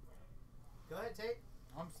 Go ahead, Tate.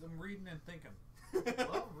 I'm reading and thinking.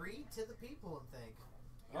 Well, read to the people and think.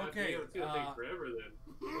 Okay, It's gonna take forever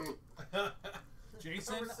then.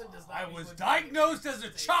 Jason, Cumbersome does not I mean was what you diagnosed as a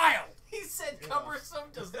child. He said Yeah.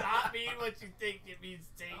 cumbersome does not mean what you think it means,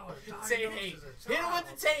 Tate. Oh, Tate diagnosed hate. as a Hit him with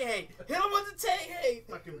the Tate hate. Hit him with the Tate hate.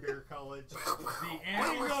 Fucking beer college. The When you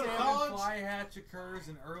annual go to salmon college? fly hatch occurs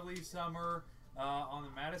in early summer on the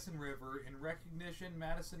Madison River. In recognition,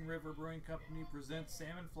 Madison River Brewing Company presents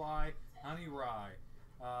Salmon Fly Honey Rye.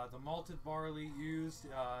 The malted barley used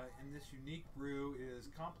in this unique brew is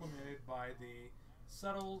complemented by the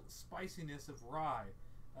subtle spiciness of rye.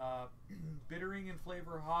 Bittering and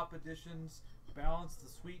flavor hop additions balance the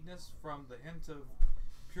sweetness from the hint of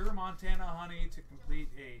pure Montana honey to complete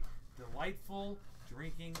a delightful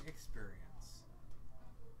drinking experience.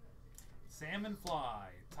 Salmon Fly,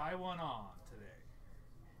 Taiwan on today.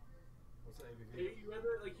 What's the ABV? Hey, you read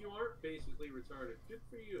that like you aren't basically retarded. Good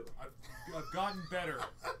for you. I've gotten better.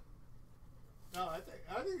 No, I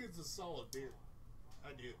think it's a solid beer.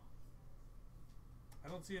 I do. I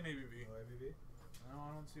don't see an ABV. No ABV? No,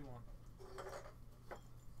 I don't see one.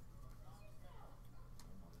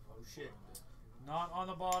 Oh shit. Not on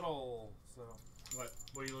the bottle. So, What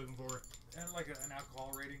are you looking for? and like an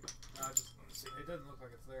alcohol rating. Just it doesn't look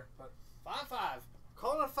like it's there, but 5-5.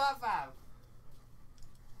 Call it a 5-5.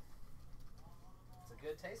 It's a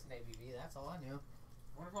good tasting ABV. That's all I knew.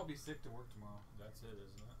 I wonder if I'll be sick to work tomorrow. That's it,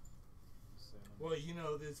 isn't it? Salmon. Well, you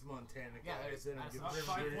know this Montana Yeah, guys. They don't that's give not a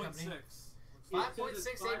Five shit. point Company. 6.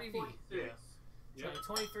 5.6 ABV. Yeah. Yep.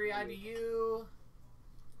 23 IBU.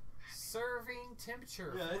 Serving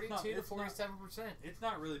temperature Yeah, it's 42 not- to 47%. It's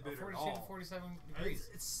not really bitter at 42 to all. 47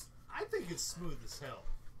 degrees. I think it's smooth as hell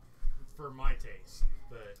for my taste.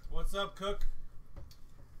 But What's up, Cook?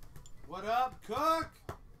 What up, Cook?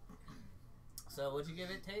 So, what'd you give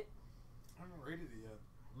it, Tate? I haven't rated it yet.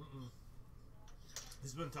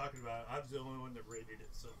 He's been talking about it. I was the only one that rated it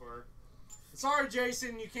so far. Sorry,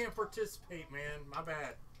 Jason, you can't participate, man. My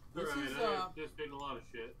bad. This Alright, is, I just made a lot of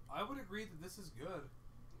shit. I would agree that this is good.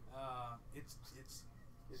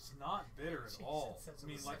 It's not bitter at all. I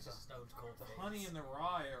mean, like the honey and the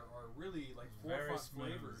rye are really like Very forefront smooth.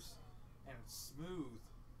 flavors, and it's smooth.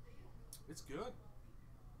 It's good.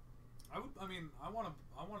 I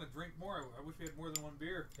want to drink more. I wish we had more than one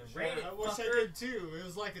beer. Rate it, I wish I fucker. did too. It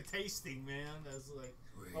was like a tasting, man. I was like,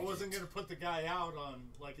 I wasn't gonna put the guy out on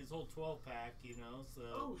like his whole 12-pack, you know. So.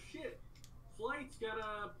 Oh shit! Flight's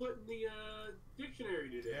got put in the dictionary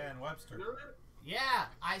today. Yeah, and Webster. You know that? Yeah,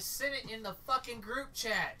 I sent it in the fucking group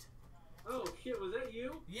chat. Oh shit! Was that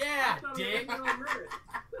you? Yeah, I thought dick. I read it.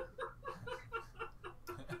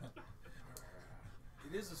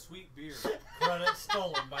 It is a sweet beer. Credit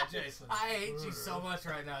stolen by Jason. I hate you so much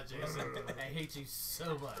right now, Jason. I hate you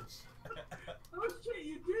so much. Oh shit!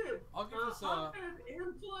 You did. I'll give this a. Hophead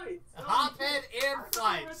and Flights. Oh, Hophead shit. and I thought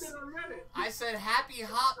Flights. I read it. I said happy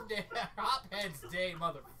Hophead's Day,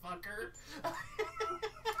 motherfucker.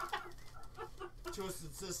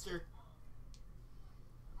 Twisted Sister.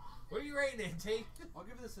 What are you rating it, Tate? I'll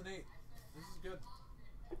give this an 8. This is good.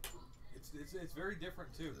 It's very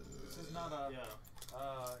different too. This is not a.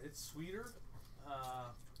 It's sweeter.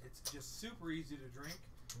 It's just super easy to drink,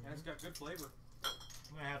 and it's got good flavor.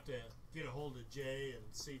 I'm gonna have to get a hold of Jay and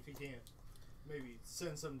see if he can't maybe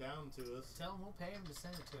send some down to us. Tell him we'll pay him to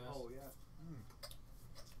send it to us. Oh yeah.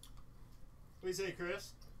 What do you say,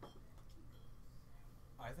 Chris?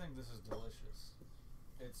 I think this is delicious.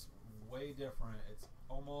 It's way different. It's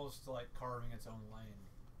almost like carving its own lane.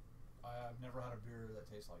 I've never had a beer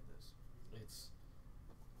that tastes like this.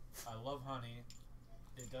 I love honey.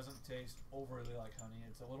 It doesn't taste overly like honey.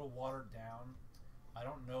 It's a little watered down. I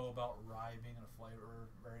don't know about rye being a flavor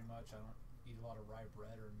very much. I don't eat a lot of rye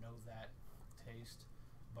bread or know that taste,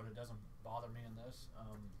 but it doesn't bother me in this.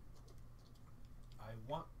 I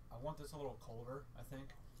want this a little colder, I think,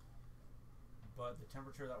 but the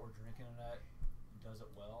temperature that we're drinking it at does it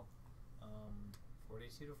well.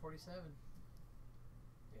 42 to 47.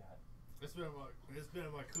 Yeah, It's been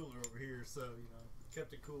in my cooler over here, so you know,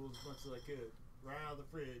 kept it cool as much as I could, right out of the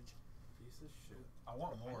fridge. Piece of shit. I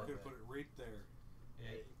want more I of could it. put it right there.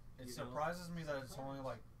 It You know? surprises me that it's only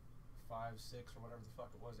like 5, 6 or whatever the fuck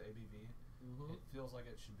it was ABV. Mm-hmm. It feels like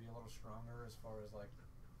it should be a little stronger as far as like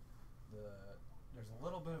there's a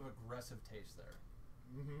little bit of aggressive taste there,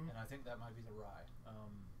 Mm-hmm. and I think that might be the rye.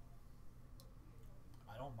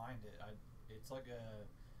 I don't mind it. It's like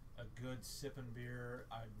a good sipping beer.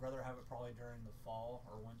 I'd rather have it probably during the fall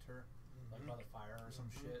or winter, like by the fire or some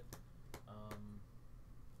shit.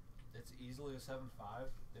 It's easily a 7.5,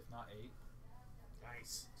 if not 8.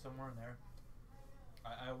 Nice. Somewhere in there.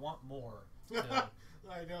 I want more. to-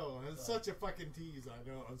 I know. It's such a fucking tease. I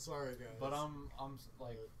know. I'm sorry, guys. but I'm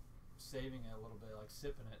like saving it a little bit, like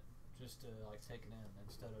sipping it, just to like take it in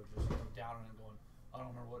instead of just downing it and going, I don't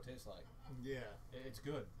remember what it tastes like. Yeah. It's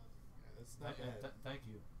good. It's not bad. Thank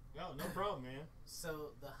you. No problem, man.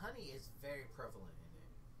 So the honey is very prevalent in it.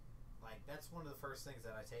 Like that's one of the first things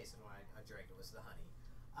that I tasted when I drank it was the honey.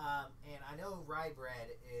 And I know rye bread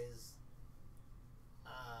is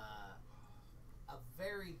a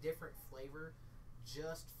very different flavor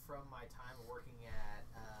just from my time working at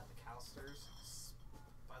McAllister's.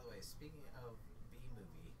 By the way, speaking of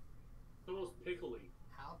B-movie, It's almost pickly.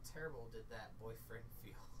 how terrible did that boyfriend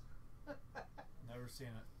feel? Never seen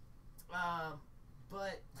it.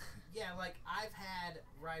 But yeah, like I've had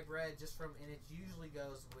rye bread just from, and it usually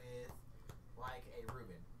goes with like a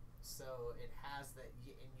Reuben, so it has that.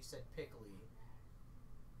 And you said pickly,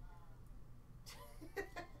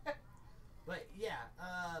 but yeah,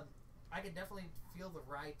 I can definitely feel the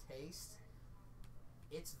rye taste.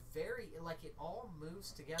 It's very like it all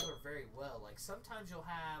moves together very well. Like sometimes you'll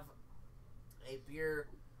have a beer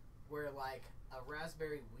where like a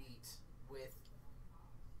raspberry wheat with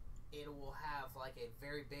it will have like a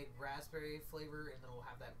very big raspberry flavor, and then it will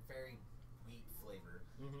have that very wheat flavor.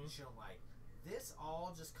 Mm-hmm. Which I'm like, this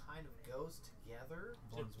all just kind of goes together.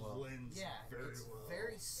 Blends well. Blends Yeah, very it's well.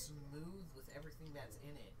 very smooth with everything that's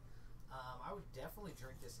in it. I would definitely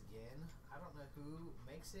drink this again. I don't know who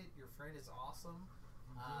makes it. Your friend is awesome.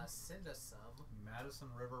 Send us some.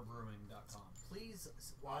 MadisonRiverBrewing.com. Please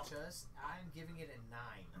watch us. I'm giving it a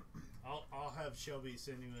 9. I'll have Shelby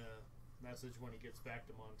send you a message when he gets back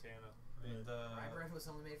to Montana. I mean, Rye bread was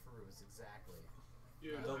only made for Rubens, exactly.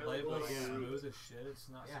 Dude, the I label love is yeah. smooth as shit. It's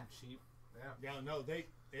not Yeah. some cheap. Yeah, no,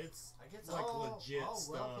 it's Like it's like all legit well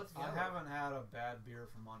stuff. put I together. haven't had a bad beer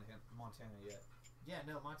from Montana yet. Yeah,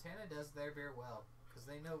 no, Montana does their beer well because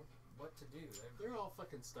they know what to do. They're all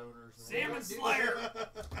fucking stoners. Salmon Dude. Slayer!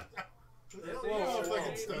 They're Whoa, all whoa, fucking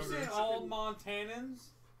whoa. You said stoners. all Montanans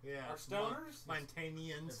Yeah. are stoners?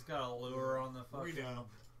 Montanians. It's got a lure on the We fucking. know.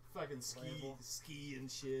 Fucking label. ski and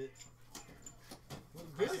shit.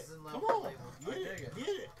 This Get it. is in Come love with on. the label. Get I it. dig it. Get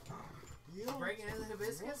it. You know, Breaking into the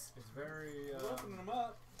hibiscus? It's very. Opening them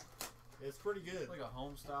up. it's pretty good. It's like a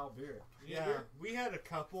home style beer. Yeah, we had a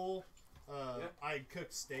couple. Yeah. I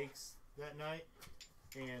cooked steaks that night,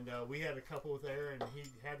 and we had a couple there, and he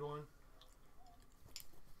had one.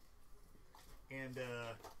 And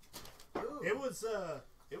Ooh, it was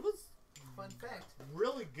fun fact.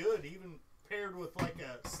 really good, even paired with like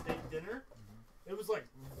a steak dinner. It was like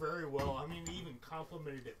very well. I mean, even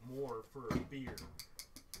complimented it more for a beer,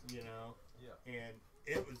 you know. Yeah. And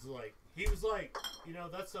it was like he was like, you know,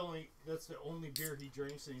 that's the only beer he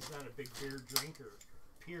drinks, and he's not a big beer drinker.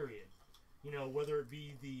 Period. You know, whether it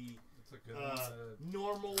be the It's a good one to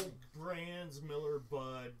normal brands, Miller,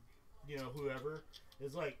 Bud, you know, whoever,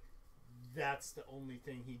 is like that's the only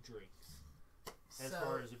thing he drinks as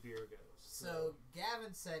far as a beer goes. So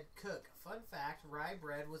Gavin said, "Cook. Fun fact: rye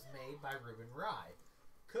bread was made by Reuben Rye."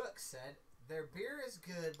 Cook said, "Their beer is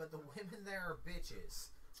good, but the women there are bitches."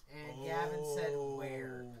 And Gavin said,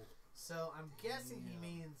 "Where?" So I'm guessing he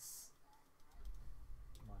means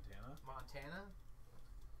Montana. Montana.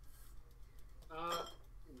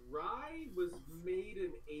 Rye was made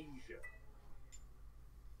in Asia.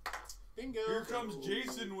 Bingo. Here comes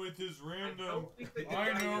Jason with his I random, don't think the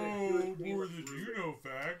I guy know had a more good than name. you know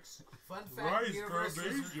facts. Fun Rye's fact: the universe from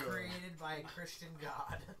was Asia. created by a Christian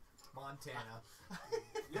god, Montana.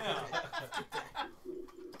 Yeah.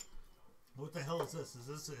 What the hell is this? Is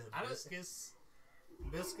this a I don't- hibiscus?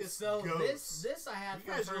 Hibiscus So goats. this I had. You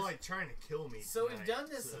for guys first, are like trying to kill me. So we've tonight, done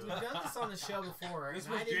this. so- We've done this on the show before, This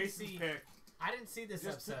and was I didn't Jason's see. pick. I didn't see this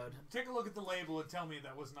Just episode. take a look at the label and tell me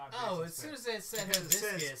that was not Jason's Oh, as pick. soon as it said Because it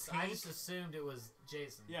says hibiscus, I pink. just assumed it was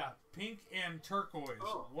Jason. Yeah, pink and turquoise.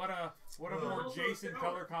 Oh. What a Oh. more Also Jason sour.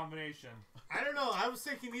 color combination. I don't know. I was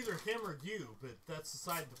thinking either him or you, but that's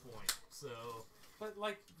beside the point. So But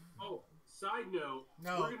like, Oh, side note.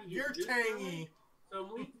 no, we're gonna do you're this tangy.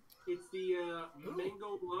 Some it's the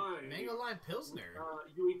mango lime. Mango lime pilsner.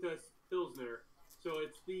 Uintas Pilsner. So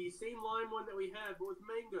it's the same lime one that we had, but with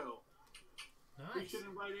mango. We Nice. should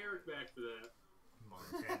invite Eric back for that.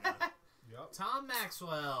 Montana. Yep. Tom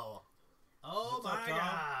Maxwell. Oh What's up, my Tom?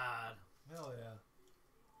 God. Hell yeah.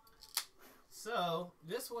 So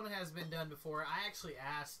this one has been done before. I actually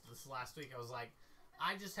asked this last week. I was like,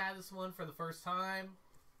 I just had this one for the first time.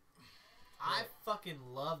 I fucking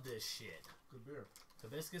love this shit. Good beer.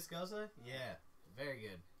 Hibiscus Goza? Yeah. Very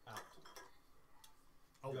good.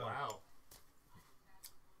 Oh Go. wow.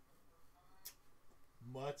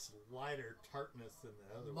 Much lighter tartness than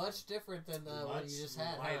the other one. Much different than the one you just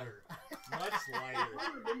had. huh? lighter. Much If I lighter.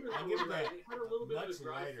 remember that I'll give one it right, that. it had a little bit of a Much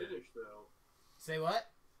dry lighter. finish, though. Say what?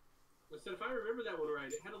 I said, if I remember that one right,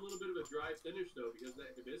 it had a little bit of a dry finish, though, because of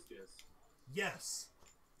that hibiscus. Yes.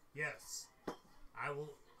 Yes. I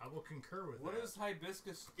will concur with what that. is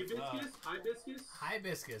hibiscus? Hibiscus? Hibiscus?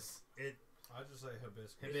 Hibiscus. I just say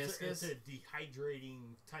hibiscus. Hibiscus. It's a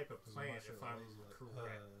dehydrating type of plant, It's a if I'm mushroom,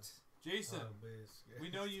 correct. Jason, Hibiscus. we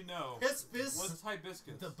know you know. Hibiscus. What's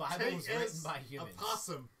hibiscus? The Bible was written by A humans.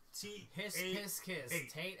 possum. Hiss, piss, kiss.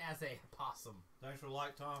 T-A-8. Tate as a possum. Thanks for the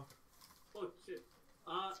like, Tom. Oh, shit.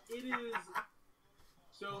 It is...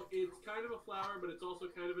 So, it's kind of a flower, but it's also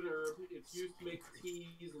kind of an herb. It's used to make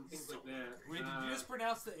teas and things like that. Wait, did you just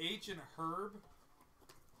pronounce the H in herb?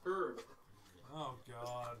 Herb. Oh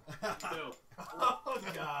God. No. Oh,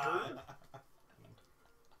 God.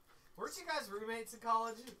 Weren't you guys roommates in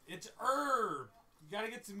college? It's herb. You gotta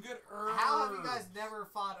get some good herb. How have you guys never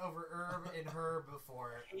fought over herb and herb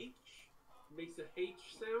before? H makes a H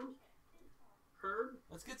sound. Herb.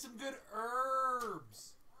 Let's get some good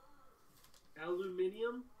herbs.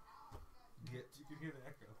 Aluminium. Get. You can hear the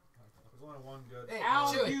echo. There's only one good. Hey,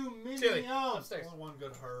 Aluminium. Upstairs. Only one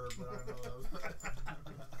good herb that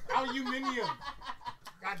I know of. Aluminium.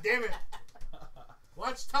 God damn it.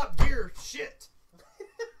 Watch Top Gear. Shit.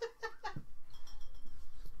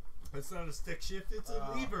 It's not a stick shift. It's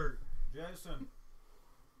a lever. Jason,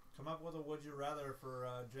 come up with a would you rather for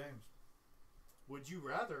James. Would you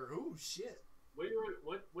rather? Ooh, shit. Wait,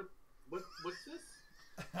 what's this?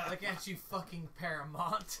 Look at you, fucking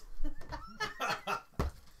Paramount.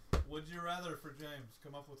 Would you rather for James?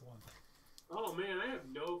 Come up with one. Oh man, I have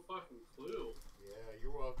no fucking clue. Yeah,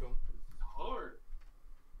 you're welcome. It's hard.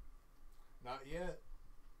 Not yet.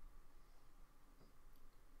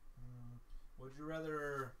 Would you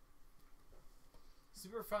rather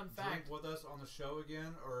Super fun fact. Drink with us on the show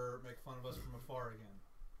again, or make fun of us from afar again?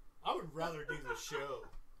 I would rather do the show,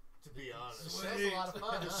 to be honest. The show's a lot of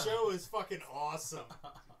fun. The huh? show is fucking awesome.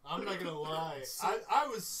 I'm not gonna lie. I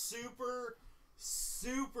was super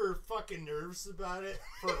fucking nervous about it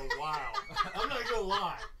for a while. I'm not gonna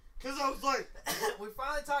lie. Because I was like, We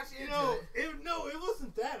finally talked you you into know, it. it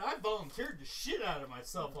wasn't that. I volunteered the shit out of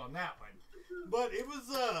myself on that one. But it was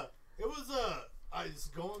I was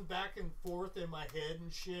going back and forth in my head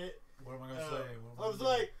and shit. What am I gonna say? I was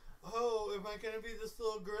like, oh, am I gonna be this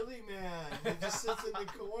little girly man who just sits in the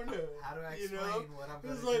corner? How do I you explain know? what I'm It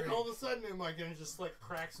going was to like drink? all of a sudden, am I gonna just like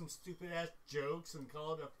crack some stupid ass jokes and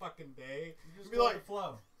call it a fucking day? You just Be go like, with the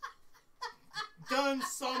flow. done,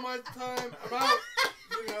 saw my time, I'm out.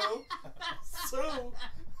 You know? So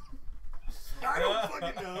I don't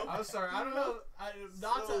fucking know. I'm sorry. I don't know.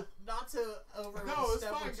 Not to overstep No, it's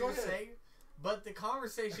fine, what go you're ahead. saying, but the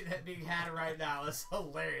conversation being had right now is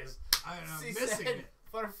hilarious. I'm He missing said, it.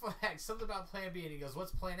 fun fact, something about Plan B, and he goes,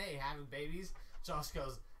 "What's Plan A? Having babies?" Josh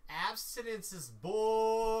goes, "Abstinence is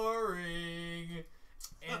boring."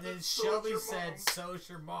 And then So Shelby is your said, mom. "So's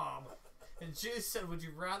your mom." And Juice said, "Would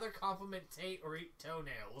you rather compliment Tate or eat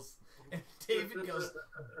toenails?" And David goes,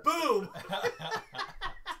 "Boom."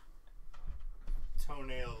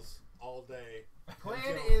 Toenails all day. Plan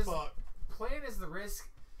Give a is fuck. Plan is the risk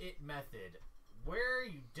it method, where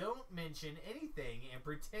you don't mention anything and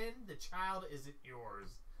pretend the child isn't yours.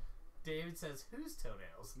 David says, "Whose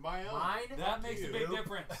toenails?" My own. Mine. That makes a big Nope.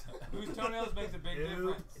 difference. Whose toenails makes a big Nope.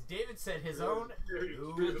 difference? David said his own. Very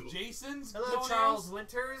Nope. true. Jason's Hello, toenails? Charles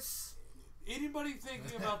Winters. Anybody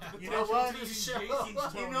thinking about the You potential know what? to use Show. Jason's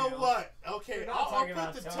toenails? You know what? Okay, We're not I'll talking put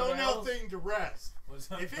about the toenail toenails. thing to rest. What's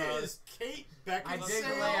up, If it is Kate I dig the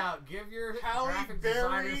Beckinsale layout. Give your Halle graphic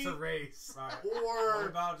Berry. designers a race. Right. What or,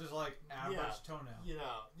 about just like average Yeah. toenail? you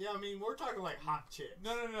know, yeah, I mean, we're talking like hot chicks.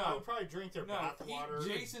 No, no, no. I would probably drink their No, bathwater.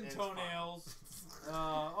 eat Jason and it's fine. toenails.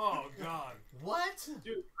 Oh God. What?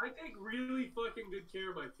 Dude, I take really fucking good care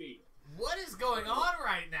of my feet. What is going on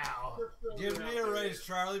right now? Give me a raise,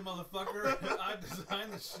 Charlie, motherfucker. I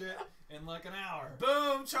designed the shit in like an hour.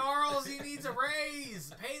 Boom, Charles. He needs a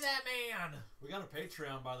raise. Pay that man. We got a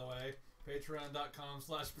Patreon, by the way.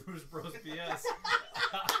 Patreon.com/BrewsBrosPS.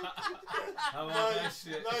 How about that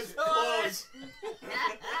shit? Nice What? plug.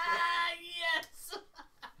 Yes.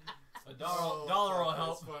 A dollar will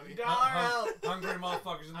help. That's funny. Dollar help. Hungry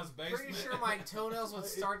motherfuckers in this basement. Pretty sure my toenails would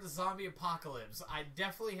start the zombie apocalypse. I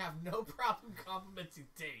definitely have no problem complimenting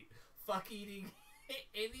Tate. Fuck eating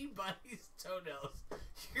anybody's toenails.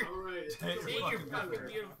 You're, Alright. Tate, Tate, you're fucking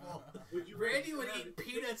beautiful. Randy would eat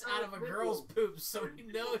peanuts out of a girl's poop, so we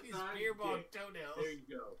know he's beer bog toenails. There you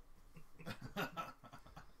go.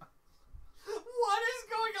 What is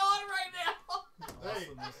going on right now? Hey,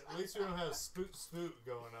 at least we don't have spoot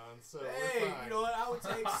going on, so Hey, we're fine. you know what? I would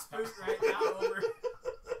take Spoot right now over.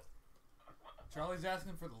 Charlie's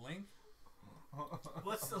asking for the link.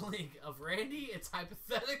 What's the link of Randy? It's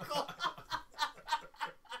hypothetical.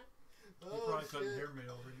 You Oh, probably couldn't shit. hear me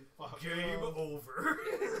over you. Fuck. Game over.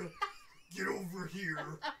 Get over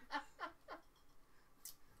here.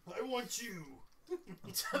 I want you.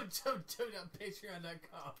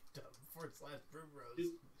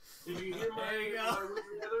 Patreon.com/BrewBros. Did you hear my There you go. root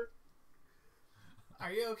together?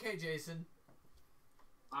 Are you okay, Jason?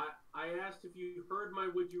 I asked if you heard my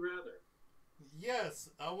would you rather. Yes,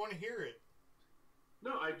 I want to hear it.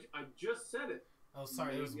 No, I just said it. Oh,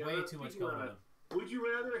 sorry. There was Yeah, way too much speaking going of on. it, would you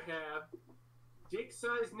rather have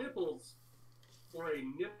dick-sized nipples or a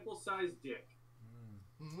nipple-sized dick?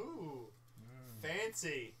 Ooh,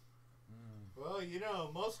 fancy. Well, you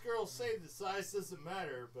know, most girls say the size doesn't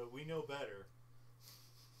matter, but we know better.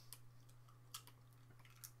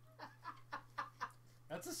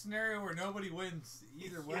 That's a scenario where nobody wins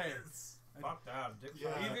either way. Yes. Fuck that. Dick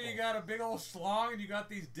Yeah. size Either you nipple. got a big old schlong and you got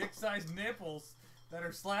these dick-sized nipples that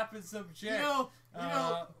are slapping some chick. You know,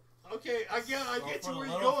 okay, I get Well, you for the where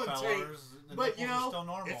you're little going, Tate. fellers, the But you nipples are know, still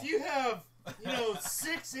normal. if you have,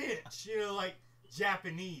 6-inch, like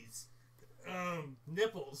Japanese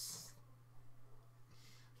nipples,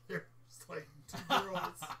 there's like 2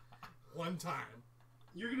 girls one time.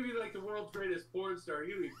 You're gonna be like the world's greatest porn star.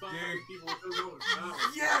 You're gonna be fucking Dude. people with those over power.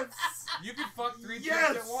 Yes, You can fuck 3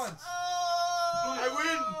 Yes! chicks at once. Oh, I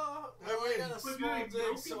win. Well, I win. got a But small doing dick,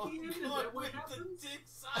 broken so I'm penis, is going that what with the happens?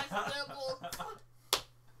 dick-sized nipple.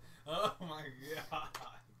 Oh my god.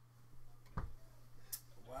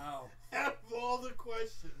 Wow. out of all the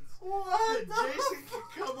questions What? that Jason could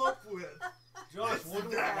come up with. Josh, It's why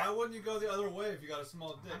that. wouldn't you go the other way if you got a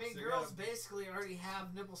small dick? I mean, So you girls gotta- basically already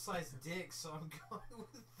have nipple-sized dicks, so I'm going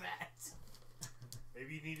with that.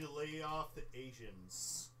 Maybe you need to lay off the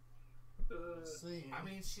Asians. See, I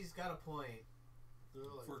mean, she's got a point. they're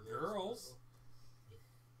like For this, girls.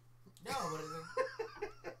 No,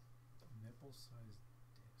 but Nipple-sized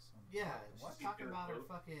dicks. yeah, What? she's talking about her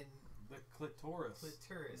fucking The clitoris.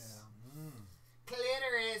 clitoris. Yeah. Mm.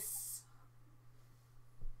 Clitoris.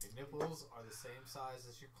 Your nipples are the same size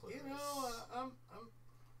as your clitoris. You know, I'm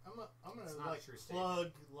It's gonna not a like true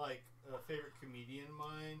plug like a favorite comedian of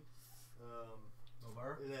mine.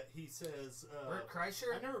 Over. That he says. Bert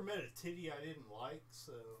Kreischer? I never met a titty I didn't like,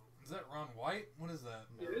 so Is that Ron White? What is that?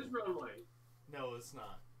 no. It is Ron White. No, it's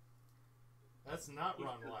not. That's not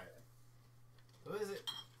Ron White. Who is it?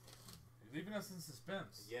 You're leaving us in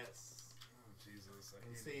suspense. Yes. Oh, Jesus.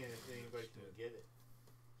 I'm seeing if anybody can get it.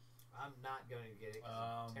 I'm not going to get it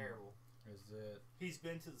 'cause it's terrible. Is it? He's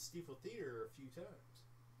been to the Stiefel Theater a few times.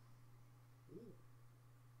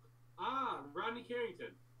 Ah, Rodney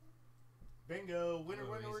Carrington. Bingo! Winner,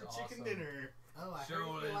 Oh, winner, he's chicken awesome. dinner. Oh, I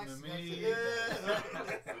Show heard he it likes to to go me. to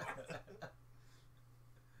Yeah.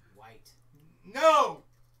 White. No!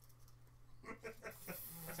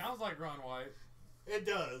 Sounds like Ron White. It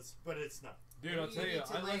does, but it's not. Dude, I'll Maybe tell you, need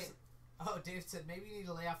to I lay- listen. Oh, Dave said maybe you need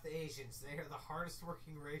to lay off the Asians. They are the hardest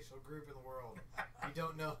working racial group in the world. You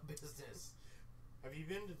don't know business. Have you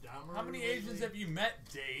been to Dahmer? How many lately? Asians have you met,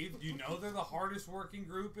 Dave? Do you know they're the hardest working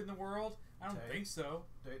group in the world? I don't Dave? think so.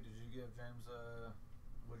 Did you give James a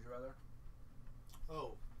would you rather?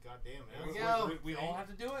 Oh, goddamn There we it! go. We all have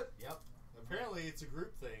to do it. Yep. Apparently, it's a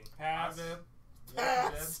group thing. Pass.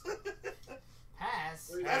 Pass.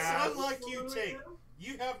 Pass. Wait, That's Pass. unlike you, Wait, Tate. wait,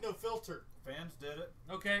 You have no filter. Fans did it.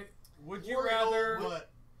 Okay. Would you Worry rather? old what?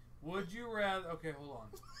 Would you rather? Okay, hold on.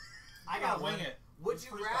 I got wing one. it. Would It's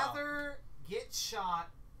you freestyle. rather get shot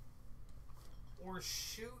or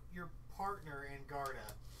shoot your partner in Garda?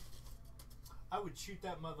 I would shoot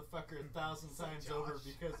that motherfucker 1,000 times Josh. over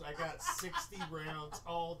because I got 60 rounds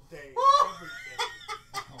all day, every day.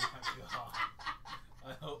 Oh my god.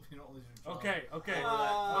 I hope you don't lose your job. Okay. Okay.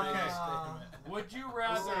 Over that Okay. statement. Would you So,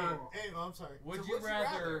 rather? hey, I'm sorry. Would So you would you rather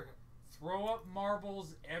rather? throw up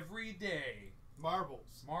marbles every day?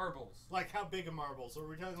 Marbles. Marbles. Like how big of marbles? Are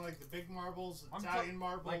we talking like the big marbles, I'm Italian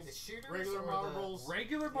marbles, Like the shooters regular or marbles?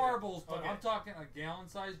 Regular marbles, but okay. I'm talking a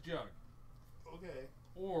gallon-sized jug. Okay.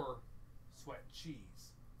 Or sweat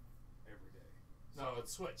cheese every day. No,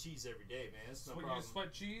 it's sweat cheese every day, man. It's no What, you problem. just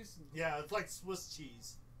sweat cheese? Yeah, it's like Swiss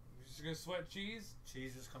cheese. You're just gonna sweat cheese?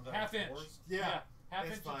 Cheese just comes out Half of inch. pores. Yeah, half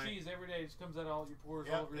it's inch fine. of cheese every day. Just comes out of all your pores,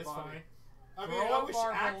 all Yeah, over your it's body. fine. I Throw mean, I up wish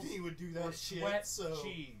marbles Acme would do Or that shit. sweat So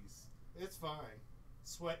cheese. it's fine.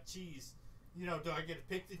 Sweat cheese. You know, do I get to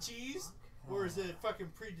pick the cheese, or is it fucking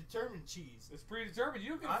predetermined cheese? It's predetermined.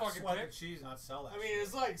 You can I'd fucking sweat pick. the cheese and I'd sell that I mean, shit.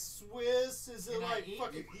 it's like Swiss. Is it Can I like eat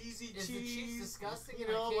fucking it? easy Is the cheese cheese? disgusting You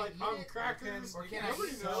and I know, can't like eat on it? crackers. Or can I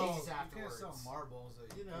Nobody eat the knows. cheese You can't afterwards? sell marbles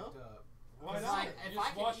that you, You know? picked up. Why It's not? like, you if just I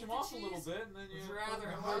can wash eat them the off a little cheese, bit, and then Would you. you rather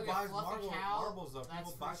Nobody hug a buys fluffy cow? marbles though. That's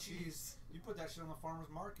People for buy cheese. cheese. You put that shit on the farmer's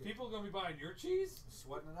market. People gonna be buying your cheese?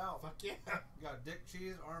 Sweating it out. Fuck yeah. You got dick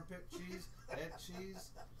cheese, armpit cheese, head cheese,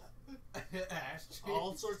 ass cheese.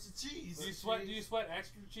 All sorts of cheese. Do you sweat? Do you sweat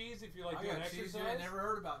extra cheese if you like I doing got cheese exercise? you ain't never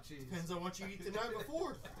heard about cheese. Depends on what you eat the night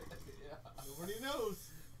before. Yeah. Nobody knows.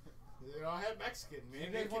 You know, I had Mexican, man. You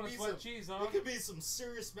It guys could want be to sweat some- cheese, huh? It could be some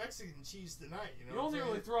serious Mexican cheese tonight. You know. You what only I'm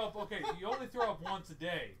really saying? throw up. Okay, you only throw up once a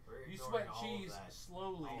day. We're You ignoring sweat all of cheese that.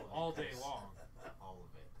 slowly All of it, all day guys. long. All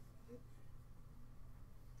of it.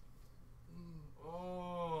 Mm,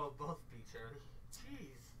 Oh, both beach early.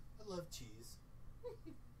 Jeez. I love cheese.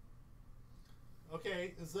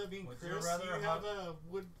 Okay, does that mean Would you Chris? rather you have a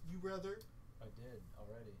would you rather? I did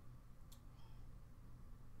already.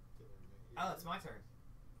 Oh, it's my turn.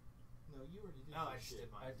 No, you already did. No, your I just shit.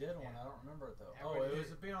 did mine. I did one. Yeah. I don't remember it though. Everybody Oh, it did.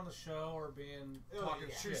 was being on the show or being Oh, talking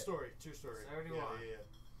yeah. shit. True story. True story. So do yeah,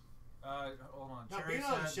 I. yeah. Hold on. Now Cherry being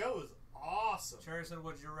on the said, show is awesome. Cherry said,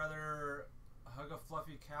 "Would you rather hug a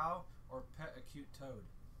fluffy cow or pet a cute toad?"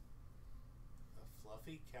 A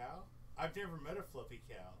fluffy cow? I've never met a fluffy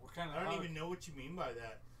cow. What kind of I don't hug? even know what you mean by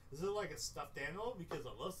that. Is it like a stuffed animal? Because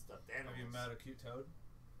I love stuffed animals. Have you met a cute toad?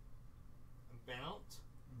 a mount?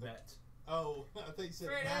 Met. Oh, I think you said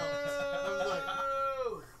Fredo! mount. I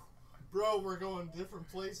was like, bro, we're going different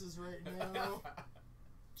places right now.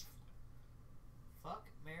 Fuck,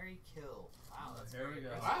 marry, kill. Wow, that's There very we go.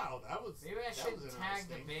 aggressive. Wow, that was. Maybe I that should was tag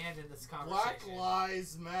the interesting. band in this Black conversation.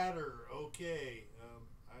 Lives Matter. Okay.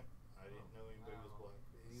 I didn't know anybody was Wow. black.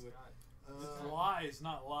 Anyway, Scott, It's lies,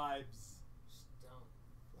 not lives. just don't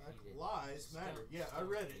Black repeat it. Lives Just Matter. don't- Yeah, just I don't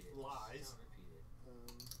read repeat it. Just Lies. Don't repeat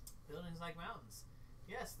it. Buildings like mountains.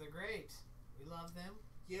 Yes, they're great. We love them.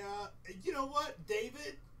 Yeah, you know what,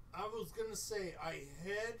 David? I was gonna gonna say I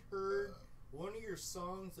had heard one of your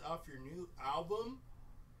songs off your new album,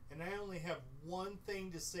 and I only have one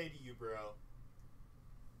thing to say to you, bro.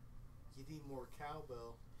 You need more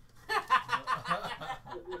cowbell.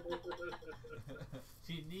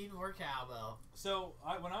 You need more cowbell. So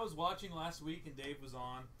when I was watching last week and Dave was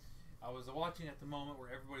on, I was watching at the moment where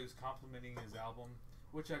everybody was complimenting his album,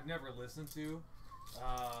 which I've never listened to,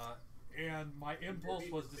 and my impulse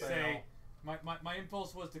was to say, my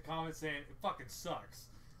impulse was to comment saying it fucking sucks,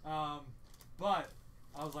 but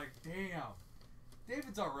I was like, damn,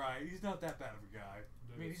 David's all right. He's not that bad of a guy.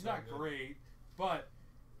 I mean, he's not great, but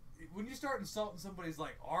when you start insulting somebody's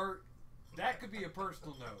like art, that could be a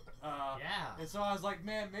personal note. Yeah. And so I was like,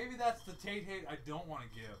 man, maybe that's the Tate hate I don't want to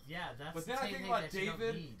give. Yeah, that's But then the I think Tate about hate that you don't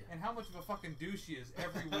David need. and how much of a fucking douche he is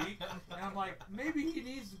every week, and I'm like, maybe he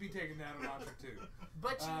needs to be taken down a notch or two.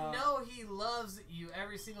 But you know he loves you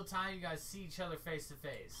every single time you guys see each other face to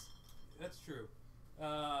face. That's true.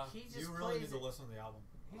 He just You really plays need to it. listen to the album.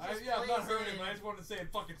 He I've just not plays heard in- it, but I just wanted to say it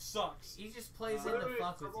fucking sucks. He just plays Wait, in to wait,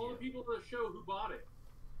 fuck with from all the you. people on the show who bought it.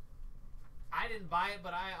 I didn't buy it,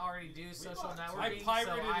 but I already do social I networking.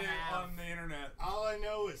 pirated so I it have, on the internet. All I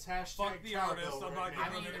know is hashtag Fuck the cowbell artist, I'm right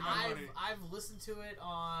not now. I giving mean, my money. I've listened to it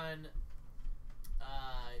on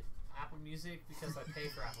Apple Music because I pay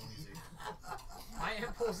for Apple Music. My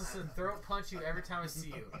impulse is to throat punch you every time I see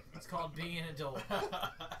you. It's called being an adult.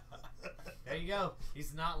 There you go.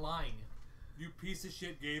 He's not lying. You piece of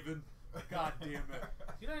shit, Gavin. God damn it.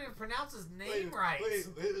 You don't even pronounce his name Wait, right. Wait,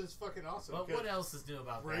 it is fucking awesome. But what else is new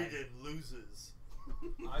about that? Braden loses.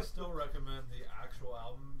 I still recommend the actual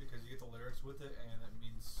album because you get the lyrics with it, and it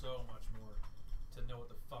means so much more to know what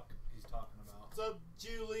the fuck he's talking about. What's up,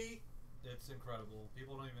 Julie? It's incredible.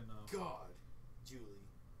 People don't even know. God, Julie.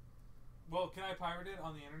 Well, can I pirate it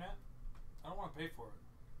on the internet? I don't want to pay for it.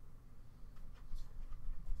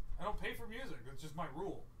 I don't pay for music. It's just my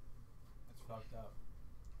rule. It's fucked up.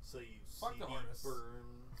 So you Fuck the CD artists.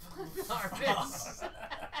 burn. Artists.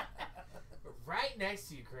 Right next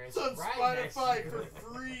to you, Chris. It's on Right next to Spotify you.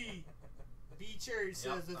 for free. B Cherry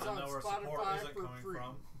says it's I on know where support Spotify isn't for coming free.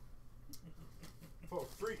 from. For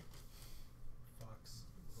free. Fucks.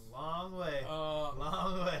 Long way. Long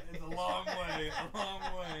Long way. It's a long way. A long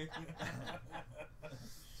way.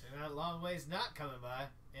 So that long way's not coming by.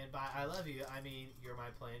 And by I love you, I mean you're my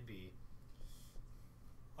plan B.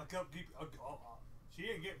 I'll keep. She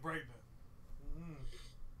ain't get pregnant.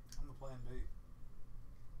 I'm the plan B.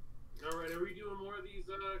 All right, are we doing more of these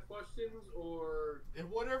questions, or And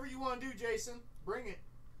whatever you want to do, Jason, bring it.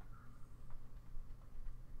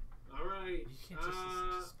 all right? You can't just listen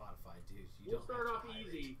to Spotify, dude. You We'll don't start have off to pirate.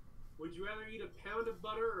 easy. Would you rather eat a pound of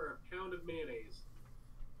butter or a pound of mayonnaise?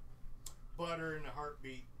 Butter in a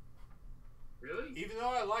heartbeat. Really? Even though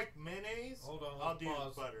I like mayonnaise, Hold on, I'll let's do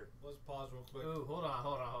pause. butter. Let's pause real quick. Ooh, hold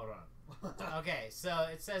on. Okay, so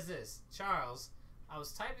it says this. Charles, I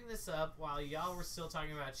was typing this up while y'all were still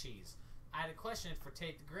talking about cheese. I had a question for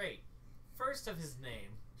Tate the Great. First of his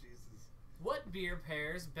name. Jesus. What beer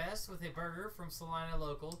pairs best with a burger from Salina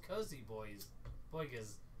local Cozy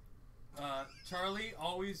Boygas? Charlie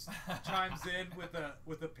always chimes in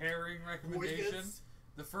with a pairing recommendation. Boygas.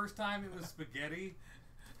 The first time it was spaghetti.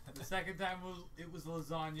 The second time it was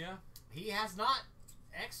lasagna, He has not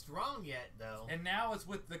X'd wrong yet, though. and now it's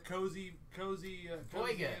with the cozy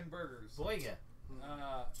Boyga. and burgers. Boyga.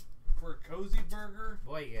 For a cozy burger,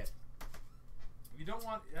 Boyga. you don't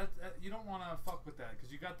want to fuck with that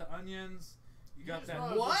because you got the onions, you got just that.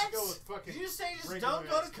 wanna- What? go with fucking Did you say just regular don't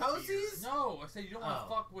go to ass Cozy's? No, I said you don't want Oh. to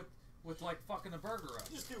fuck with like fucking the burger up.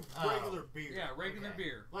 Just do Oh. regular beer. Yeah, regular Okay.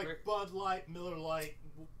 beer. Like Bud Light, Miller Light,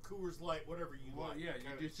 Coors Light, whatever you Well, like. yeah, kind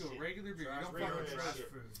you of just do a shit. regular beer. You don't fuck regular with ass trash.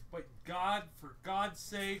 shit. food. But for God's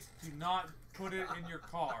sake, do not put it in your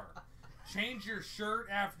car. Change your shirt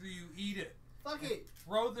after you eat it. Fuck it.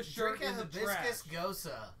 Throw the shirt Drink a in the trash. hibiscus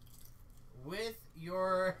gosa with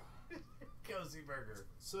your Cozy burger.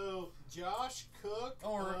 So Josh Cook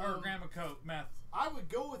Or Grandma Coke meth. I would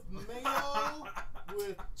go with mayo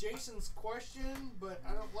with Jason's question, but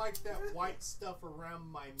I don't like that white stuff around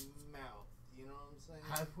my mouth. You know what I'm saying?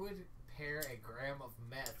 I would pair a gram of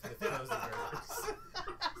meth with Cozy burgers.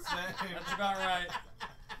 That's about right.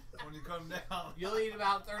 When you come down. You'll eat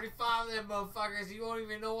about 35 of them motherfuckers. You won't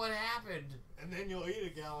even know what happened. And then you'll eat a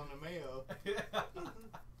gallon of mayo.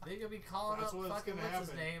 Then you'll be calling That's up what's fucking gonna what's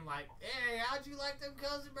his happen. name like, hey, how'd you like them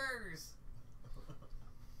Cozy burgers?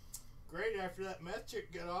 Great after that meth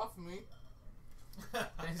chick got off of me.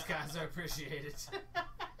 Thanks, guys. I appreciate it.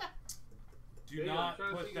 Do Maybe not I'm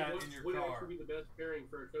trying to put think that what in your would car. actually be the best pairing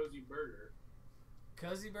for a cozy burger.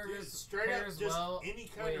 Cozy burgers straight up pairs just well any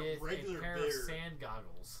kind of with regular a pair beer. of sand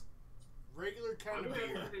goggles. regular kind I'm of gonna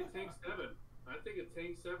beer. have to say Tank 7. I think a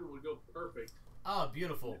Tank 7 would go perfect. Oh,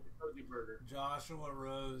 beautiful. with the Cozy Burger. Joshua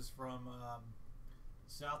Rose from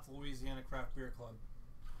South Louisiana Craft Beer Club.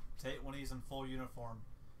 Tate when he's in full uniform,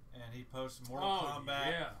 and he posts Mortal Kombat,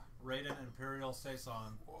 yeah. Raiden Imperial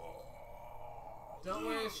Saison. Don't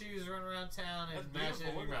wear shoes, run around town, and That's mash it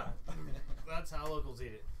in beautiful. your Look at mouth. That's how locals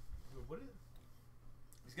eat it. What is?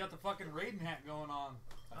 He's got the fucking Raiden hat going on.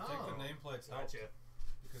 I think the Oh. nameplates help Gotcha.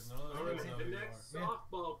 because none of All those right, guys know the who you next are.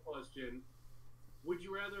 softball question. Would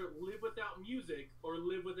you rather live without music or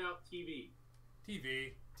live without TV?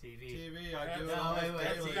 TV. TV. TV, I do it No, almost wait, wait,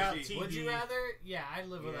 daily. wait. Without TV. Would you rather? Yeah, I'd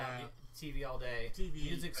live without Yeah. TV all day. TV.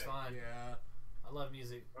 Music's fun. Yeah. I love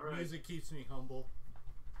music. All right, Music keeps me humble.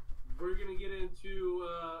 we're gonna get into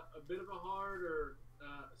a bit of a harder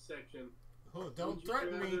section. Oh, don't Would you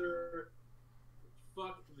threaten me. rather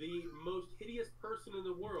fuck the most hideous person in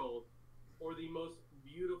the world or the most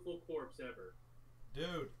beautiful corpse ever?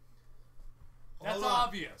 Dude, That's hold on.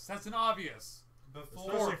 obvious. That's an obvious.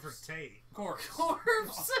 Especially Before, for Tate. Corpse.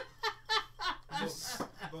 Corpse.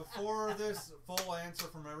 before this full answer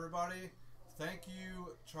from everybody, thank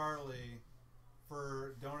you, Charlie,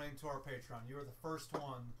 for donating to our Patreon. You were the first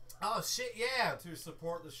one Oh shit! Yeah. to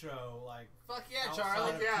support the show. Like, Fuck yeah, Outside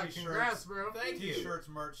Charlie. of Yeah, t-shirts. congrats, bro. Thank you. T-shirts,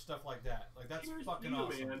 merch, stuff like that. Like, that's Cheers fucking to you,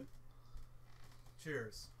 awesome. man.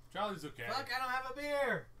 Cheers. Charlie's okay. Fuck! I don't have a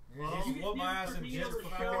beer. Well, He's you whooped my get ass for in being jits on the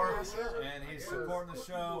before, show. and he's Yes. supporting the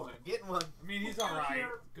show. Getting one. I mean, he's all right.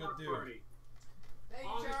 Good dude. Party. Thank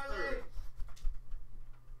August 3rd.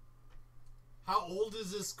 How old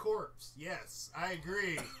is this corpse? Yes, I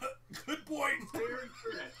agree. Good point. Very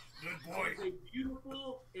fresh. Good It's a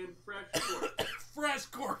beautiful and fresh corpse. Fresh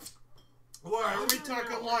corpse. What are we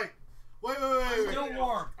talking like? Wait. Still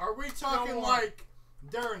warm. Are we talking warm. like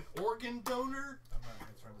they're an organ donor? I'm not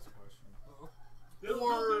answering this question. They'll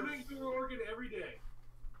Or- donate to an organ every day.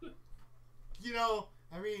 You know,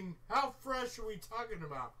 I mean, how fresh are we talking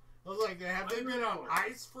about? I was like, have they been on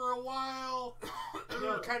ice for a while? You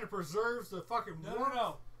know, kind of preserves the fucking warmth.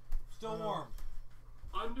 No. Still warm.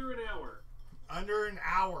 Under an hour. Under an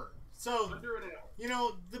hour. So, Under an hour. you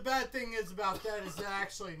know, the bad thing is about that is I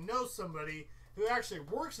actually know somebody who actually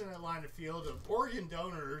works in that line of field of organ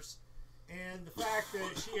donors, and the fact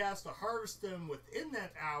that she has to harvest them within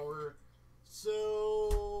that hour.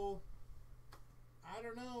 So, I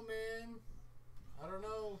don't know, man. I don't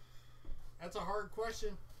know. That's a hard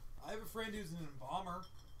question. I have a friend who's an embalmer.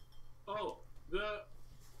 Oh, the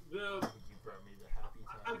You brought me the happy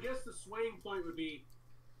I guess the swaying point would be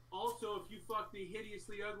also if you fuck the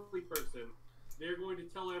hideously ugly person, they're going to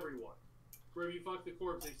tell everyone. Where if you fuck the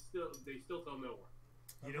corpse, they still tell no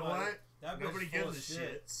one. You know Like, what? That bitch Nobody full gives of a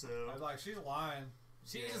shit. So, I was like, she's lying.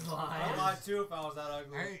 She Yeah. is I'd lying. lie too if I was that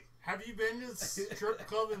ugly. hey, have you been to the strip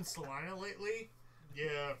club in Salina lately?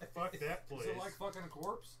 Yeah, fuck that place. Is it like fucking a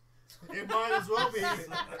corpse? It might as well be.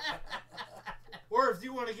 Or if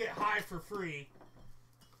you want to get high for free,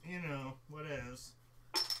 you know, what else?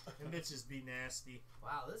 And bitches be nasty.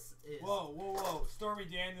 Wow, this is. Whoa. Stormy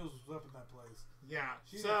Daniels was up in that place. Yeah.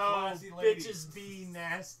 She's so, a classy lady. bitches be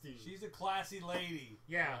nasty. She's a classy lady.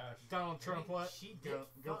 yeah. Trash. Donald Trump, what? She did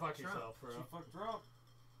Go fuck Trump. yourself, bro. She fucked Trump.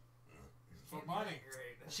 For Can't money. be that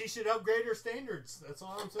great. She should upgrade her standards. That's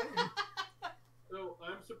all I'm saying. So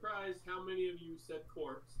I'm surprised how many of you said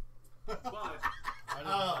corpse, but I did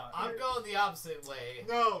not. I'm going the opposite way.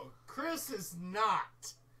 No, Chris is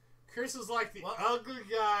not. Chris is like the What? ugly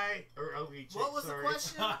guy or ugly chick. What was sorry. the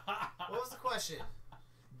question? What was the question?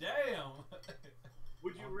 Damn.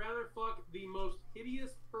 would you rather fuck the most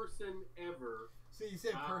hideous person ever, See, you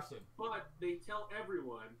said person. but they tell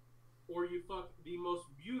everyone, or you fuck the most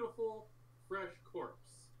beautiful fresh corpse?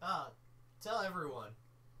 Tell everyone.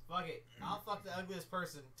 Fuck it. I'll fuck the ugliest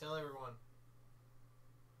person. Tell everyone.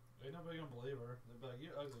 Ain't nobody gonna believe her. They'll be like, you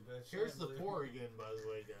ugly bitch. Here's I the believe pour you. again, by the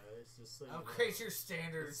way, guys. Just so you know. Upgrade your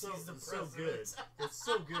standards. It's so, He's the it's so good. president. It's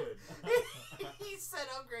so good. He said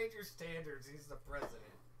upgrade your standards. He's the president.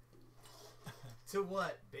 To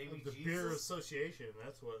what, baby The Jesus? Beer Association.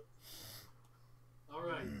 That's what. All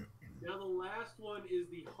right. Now the last one is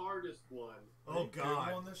the hardest one. Oh They God.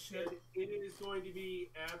 Google on this shit. And it is going to be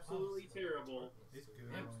absolutely terrible. He's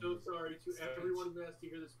I'm Googling. so sorry to everyone who has to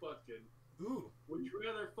hear this question. Ooh. Would you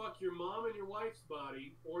rather fuck your mom and your wife's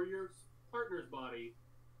body, or your partner's body,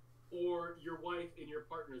 or your wife and your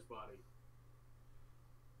partner's body?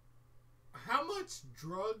 How much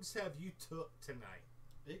drugs have you took tonight?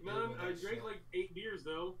 Big None. Google I that drank shit. like 8 beers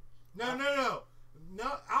though. No.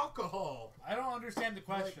 Not alcohol. I don't understand the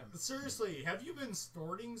question. Like, seriously, have you been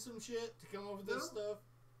snorting some shit to come up with this No. stuff?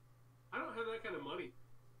 I don't have that kind of money.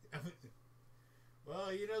 Well,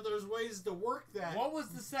 Well, there's ways to work that. What was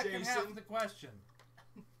the second half Jason. of the question?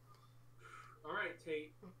 All right,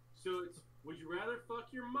 Tate. So it's, would you rather fuck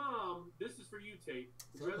your mom? This is for you, Tate.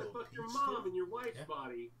 Would you rather fuck your mom in your wife's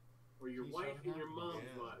body, or your wife in your mom's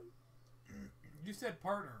body? You said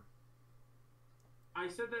partner. I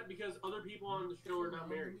said that because other people on the show are not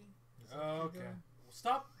married. Oh, okay. Well,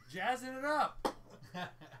 stop jazzing it up.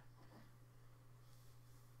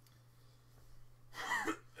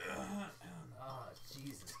 Oh,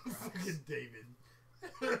 Jesus Christ. Fucking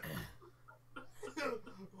David.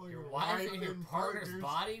 Well, Your wife in your partner's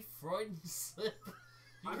body? Freudian slip?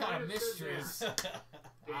 You I got a might have said mistress.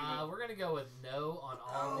 We're going to go with no on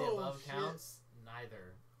all of the above counts.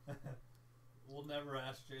 Neither. We'll never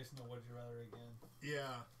ask Jason a would you rather again.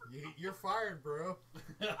 Yeah, you're fired, bro.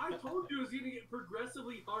 I told you it was going to get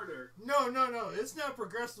progressively harder. No. It's not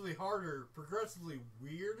progressively harder. Progressively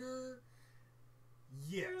weirder.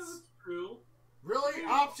 Yeah, Yes. that's true. Really?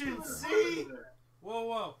 Yeah, Option it's C? harder than that.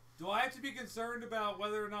 Whoa. Do I have to be concerned about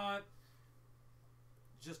whether or not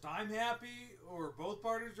just I'm happy or both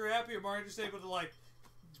parties are happy, or am I just able to, like,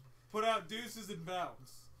 put out deuces and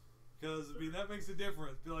bounce? Because, I mean, that makes a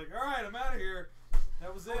difference. Be like, all right, I'm out of here.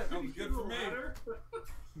 That was it. That was good for me.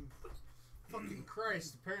 Fucking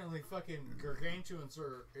Christ. Apparently fucking gargantuans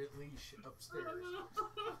are at least upstairs.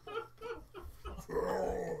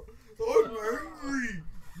 I'm angry.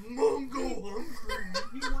 Mongo hungry.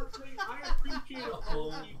 You know what, Tate? I appreciate of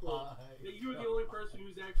all people that you're the only person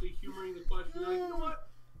who's actually humoring the question. You're like, you know what?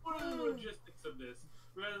 What are the logistics of this?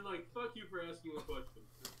 Rather than like, fuck you for asking the question.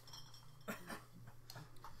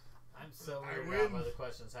 I'm so I weirded out win. by the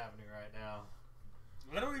questions happening right now.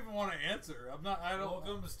 I don't even want to answer. I don't.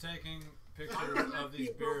 Welcome is taking pictures I don't of have these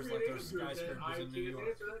the beers like they're appropriate answer that skyscrapers in New I York. can't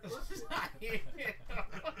answer that question.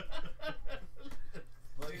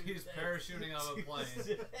 Like he's parachuting out of a plane,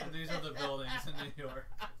 and these are the buildings in New York.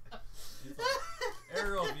 He's like,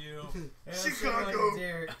 aerial view. Chicago.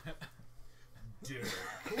 Derek.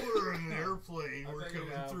 We're in an airplane. I We're bet you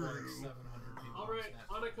coming have through. like 700 people. All right.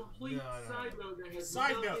 On a complete No. side note that has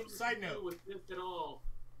Side nothing note, to side do note. with this at all.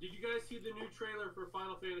 Did you guys see the new trailer for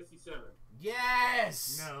Final Fantasy VII?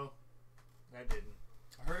 Yes! No, I didn't.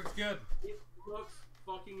 I heard it's good. It looks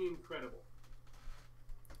fucking incredible.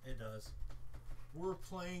 It does. We're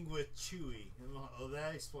playing with Chewie. Oh,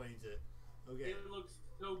 that explains it. Okay. It looks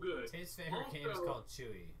so good. His favorite game is Also, called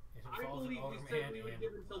Chewy. It I involves an believe older we said man we would and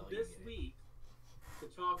give until well, you this get it. week to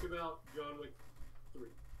talk about John Wick 3.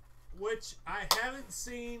 Which I haven't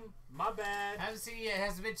seen. My bad. Haven't seen it yet. It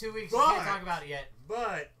hasn't been 2 weeks. But- You can't talk about it yet.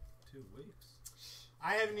 But 2 weeks.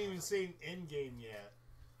 I haven't even seen Endgame yet.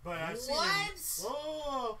 But I've seen.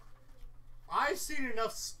 What? I've seen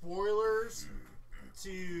enough spoilers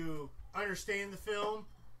to understand the film.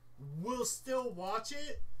 We'll still watch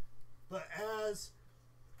it, but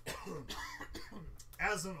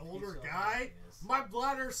as an older so guy, happiness. my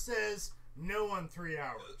bladder says no on 3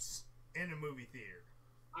 hours in a movie theater.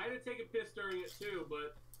 I had to take a piss during it too,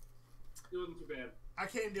 but it wasn't too bad. I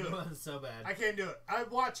can't do It it. wasn't so bad. I can't do it. I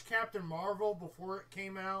watched Captain Marvel before it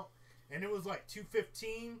came out, and it was like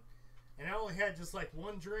 2:15, and I only had just like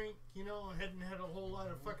one drink. I hadn't had a whole lot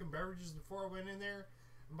of fucking beverages before I went in there.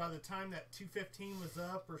 And by the time that 2:15 was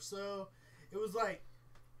up or so, it was like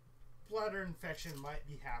bladder infection might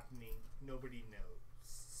be happening. Nobody knows.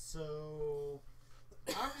 So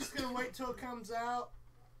I'm just gonna wait till it comes out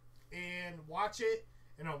and watch it.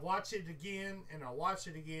 And I'll watch it again, and I'll watch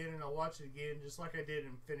it again, and I'll watch it again, just like I did in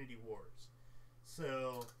Infinity Wars.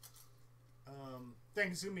 So,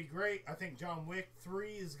 think it's going to be great. I think John Wick 3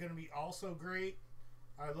 is going to be also great.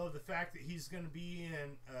 I love the fact that he's going to be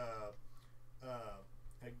in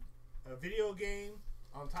a video game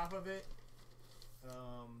on top of it.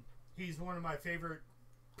 He's one of my favorite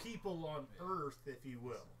people on Earth, if you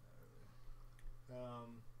will.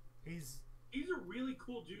 He's a really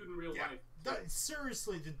cool dude in real life.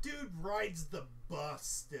 Seriously, the dude rides the bus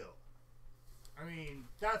still. I mean,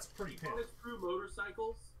 that's pretty On cool. his crew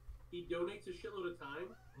motorcycles, he donates a shitload of time.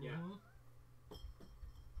 Yeah.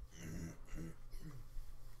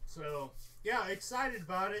 So, yeah, excited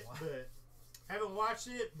about it, but haven't watched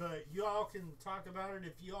it, but you all can talk about it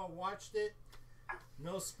if you all watched it.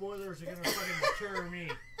 No spoilers are going to fucking deter me.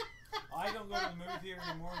 I don't go to the movie theater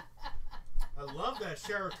anymore. I love that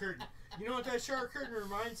shower curtain. You know what that shower curtain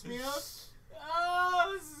reminds me of?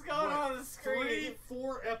 Oh, this is going What, on the screen.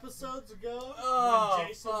 4 episodes ago Oh, when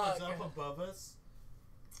Jason was fuck. up above us.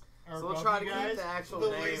 Or So we'll above try you to guys. keep the actual the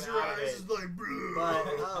name laser out of eyes it. is like, blue.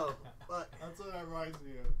 But That's what that reminds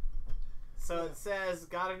me of. so it says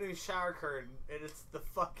got a new shower curtain, and it's the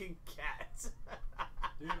fucking cat.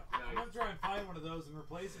 Dude, I'm going to try and find one of those and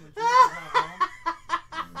replace them when Jason's not home.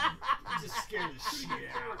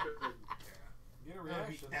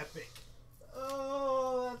 epic.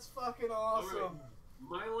 Oh, that's fucking awesome. All right.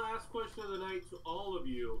 My last question of the night to all of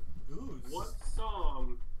you. Ooh. What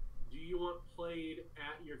song do you want played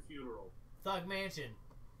at your funeral? Thug Mansion.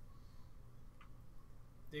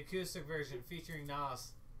 The acoustic version featuring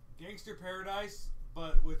Nas. Gangster Paradise,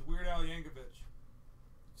 but with Weird Al Yankovic.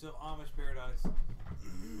 So Amish Paradise.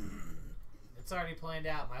 It's already planned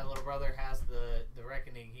out. My little brother has the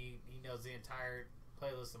reckoning. He knows the entire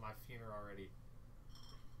playlist of my funeral already.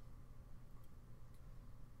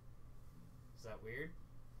 Is that weird?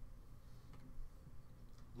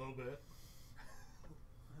 A little bit.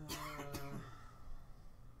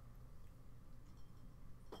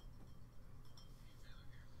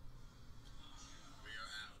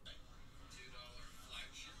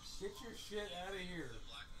 Get your shit out of here.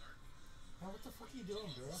 Oh, what the fuck are you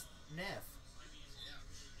doing, bro? Neff.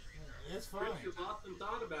 It's fine. Chris, you lost and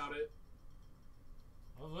thought about it.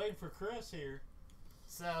 I was waiting for Chris here.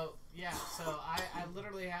 So, yeah, I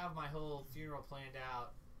literally have my whole funeral planned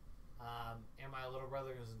out, and my little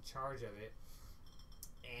brother is in charge of it,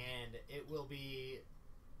 and it will be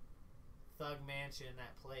Thug Mansion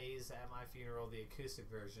that plays at my funeral, the acoustic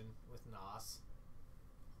version with Nas.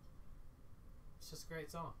 It's just a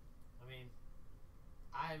great song. I mean,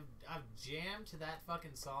 I've jammed to that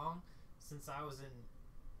fucking song since I was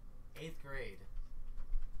in 8th grade.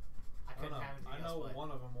 I couldn't have anything I else know play.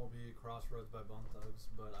 one of them will be Crossroads by Bone Thugs,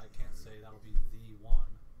 but I can't say that'll be the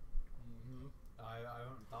one. Mm-hmm. I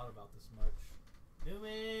haven't thought about this much.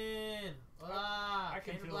 Newman! Hola! I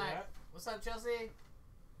can Candy feel Black. that. What's up, Chelsea?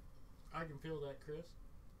 I can feel that, Chris.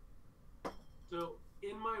 So,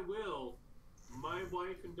 in my will, my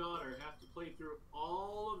wife and daughter have to play through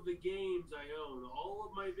all of the games I own, all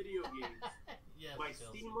of my video games, Yes, my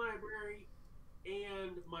Chelsea. Steam library,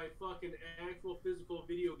 and my fucking actual physical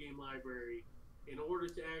video game library in order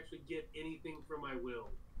to actually get anything from my will.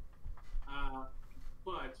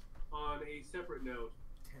 But on a separate note,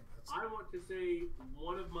 I want to say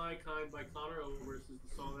One of My Kind by Connor Oberst is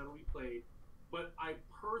the song that will be played. But I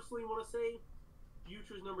personally want to say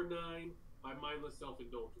Futures Number 9 by Mindless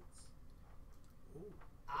Self-Indulgence.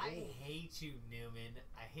 I hate you, Newman.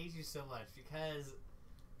 I hate you so much because...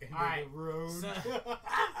 End All right, of the road.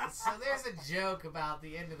 So there's a joke about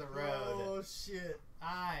the end of the road. Oh, shit.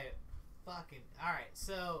 Alright,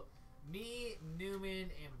 so me, Newman,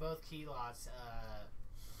 and both Keylots,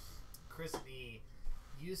 Chris and E,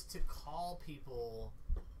 used to call people,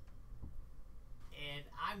 and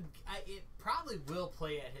it probably will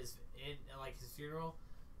play at his funeral,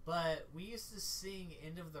 but we used to sing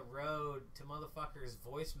End of the Road to motherfuckers'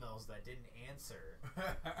 voicemails that didn't answer.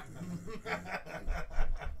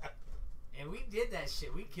 And we did that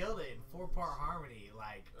shit. We killed it in 4-part harmony.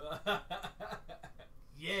 Like,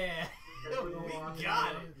 yeah. We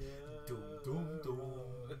got it. Doom, doom, doom.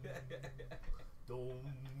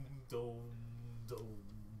 Doom, doom, doom.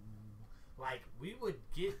 Like, we would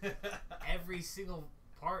get every single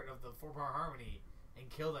part of the 4-part harmony and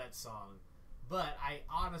kill that song. But I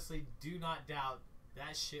honestly do not doubt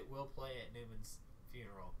that shit will play at Newman's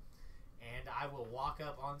funeral. And I will walk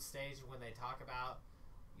up on stage when they talk about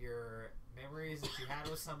your memories that you had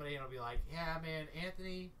with somebody, and I'll be like, yeah, man,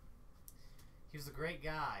 Anthony, he was a great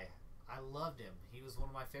guy. I loved him. He was one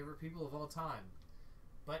of my favorite people of all time.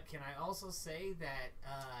 But can I also say that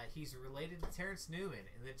he's related to Terrence Newman,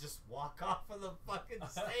 and then just walk off of the fucking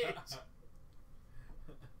stage?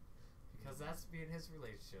 Because that's me and his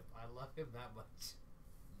relationship. I love him that much.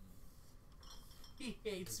 He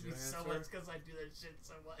hates me so much because I do that shit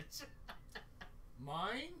so much.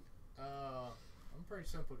 Mine? I'm a pretty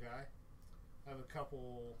simple guy. I have a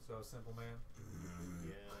couple... So, simple man.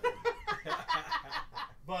 Yeah.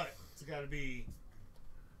 But it's got to be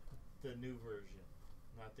the new version,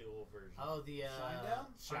 not the old version. Oh, the Shinedown?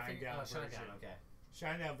 Shinedown Shinedown, version. okay.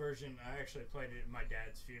 Shinedown version, I actually played it at my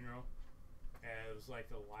dad's funeral. It was like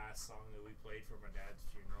the last song that we played for my dad's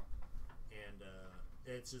funeral. And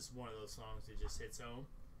it's just one of those songs that just hits home.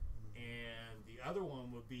 And the other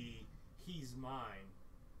one would be He's Mine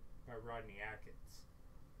by Rodney Atkins.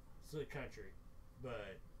 It's a country,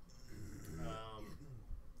 but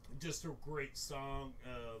just a great song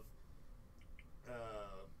of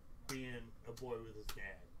being a boy with his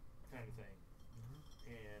dad kind of thing.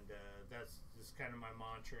 And that's just kind of my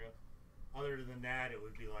mantra. Other than that, it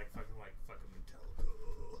would be like fucking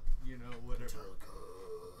Metallica, you know, whatever.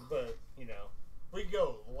 Metallica. But you know, we could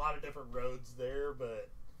go a lot of different roads there, but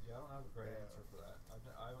Yeah, I don't have a great answer for that. I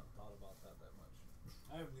haven't thought about that much.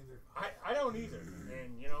 I haven't either. I don't either.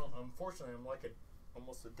 And you know, unfortunately, I'm like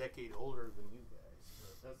almost a decade older than you guys.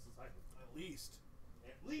 But that's the type of At least.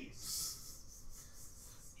 At least.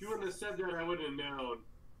 If you wouldn't have said that, I wouldn't have known.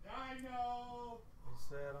 Dino! He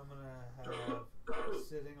said I'm gonna have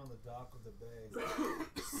sitting on the dock of the bay.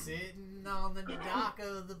 Sitting on the dock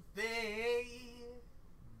of the bay.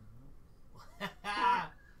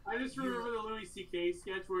 I just remember the Louis C.K.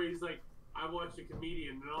 sketch where he's like, I watched a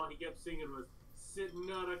comedian and all he kept singing was,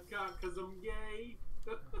 sitting on a cock 'cause I'm gay.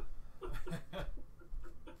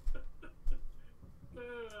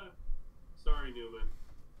 Sorry, Newman.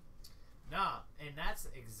 Nah, and that's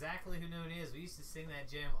exactly who Newman is. We used to sing that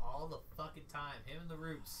jam all the fucking time. Him and the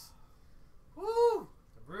Roots. Woo!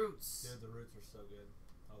 The Roots. Dude, the Roots are so good.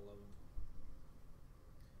 I love them.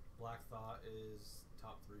 Black Thought is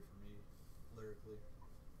top 3 for me, lyrically.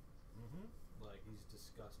 Mm-hmm. Like, he's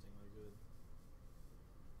disgustingly good.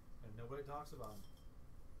 And nobody talks about him.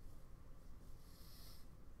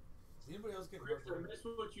 Does anybody else get Chris, hurt? I missed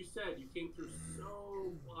what you said. You came through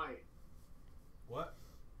so quiet. What?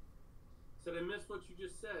 Said I missed what you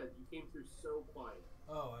just said. You came through so quiet.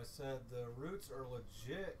 Oh, I said the Roots are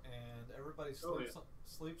legit, and everybody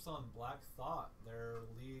sleeps on Black Thought. Their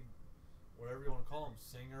lead, whatever you want to call him,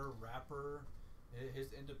 singer, rapper.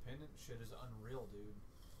 His independent shit is unreal, dude.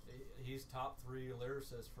 He's top 3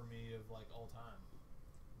 lyricist for me of like all time.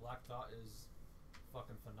 Black Thought is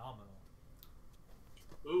fucking phenomenal.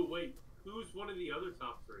 Ooh, wait. Who's one of the other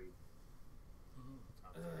top 3?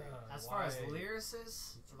 As far as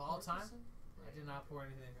lyricists of all time, I did not pour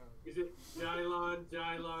anything. Is it Dylon?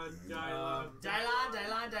 Dylon.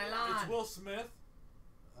 It's Will Smith.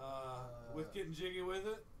 With Getting Jiggy With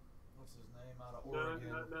It. What's his name? Out of No.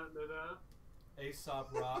 Oregon.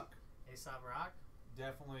 Aesop Rock. Aesop Rock.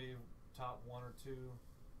 Definitely top 1 or 2.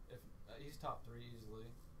 If he's top 3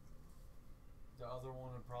 easily. The other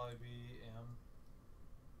one would probably be M.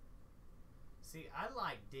 See, I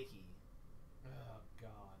like Dickie. Oh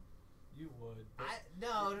God, you would.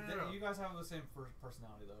 No. You guys have the same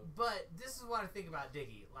personality though. But this is what I think about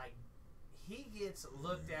Dickie. Like, he gets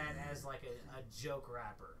looked at as like a joke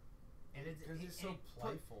rapper, and because he's so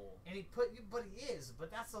playful. But he is.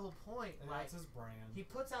 But that's the whole point. And like, that's his brand. He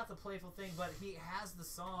puts out the playful thing, but he has the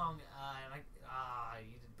song.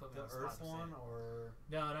 You didn't put me on the spot. The Earth one, or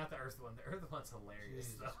no, not the Earth one. The Earth one's hilarious.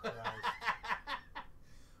 Jesus though. Christ.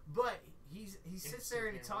 But he sits there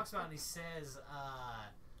and he talks about it and he says,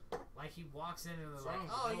 like he walks in and they're like,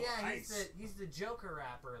 oh yeah, he's the Joker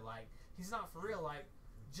rapper. Like, he's not for real. Like,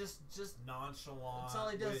 just nonchalant. That's all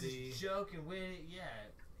he does witty. is joke and witty. Yeah,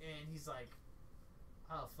 and he's like,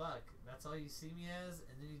 oh fuck, that's all you see me as.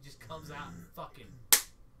 And then he just comes out and fucking,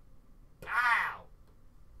 pow.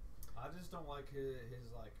 I just don't like his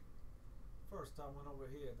like. First I went over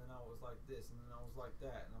here, and then I was like this, and then I was like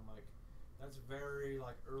that, and I'm like. That's very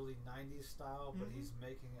like early 90s style, but he's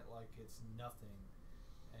making it like it's nothing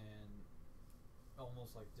and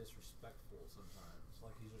almost like disrespectful sometimes.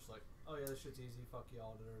 Like he's just like, oh yeah, this shit's easy, fuck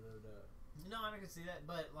y'all, No, I can see that,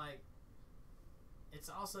 but like it's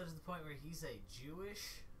also to the point where he's a Jewish.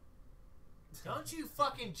 Don't you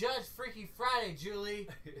fucking judge Freaky Friday, Julie.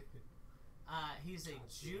 He's a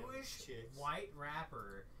Jewish white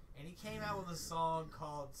rapper, and he came out with a song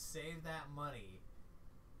called Save That Money.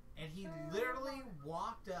 And he literally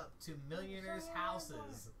walked up to millionaires'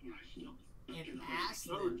 houses and asked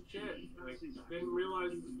them. Oh shit! I didn't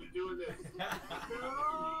realize he was doing this.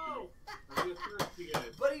 No! I'm gonna thirsty again.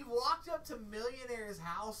 But he walked up to millionaires'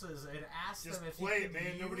 houses and asked them if he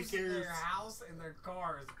could use their house and their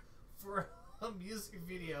cars for a music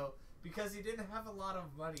video because he didn't have a lot of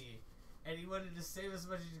money and he wanted to save as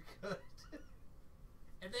much as he could.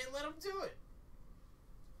 And they let him do it.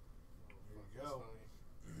 There you go.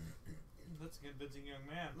 That's a convincing young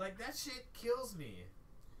man. Like, that shit kills me.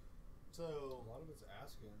 So a lot of it's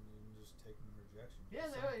asking and just taking rejection. Yeah,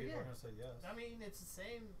 Some people are gonna say yes. I mean, it's the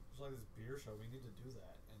same. It's like this beer show. We need to do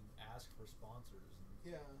that and ask for sponsors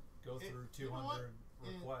and yeah, go through 200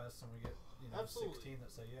 requests and we get 16 that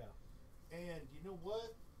say yeah. And you know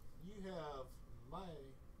what? You have my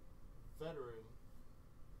veteran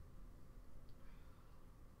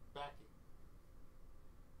backing.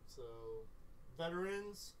 So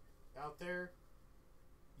veterans out there,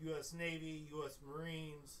 U.S. Navy, U.S.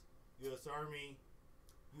 Marines, U.S. Army,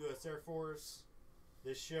 U.S. Air Force,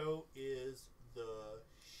 this show is the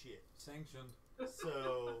shit. Sanctioned.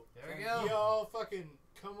 So there we go. Y'all fucking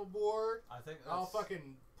come aboard. I think I'll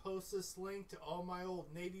fucking post this link to all my old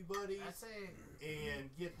Navy buddies and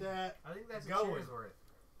get that. I think that's going. a cheers worth.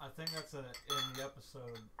 I think that's an in the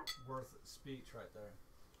episode worth speech right there.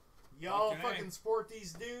 Y'all fucking support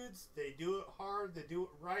these dudes. They do it hard. They do it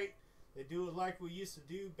right. They do it like we used to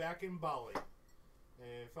do back in Bali.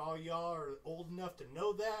 And if all y'all are old enough to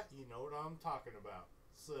know that, you know what I'm talking about.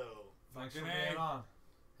 So, Thanks for being on.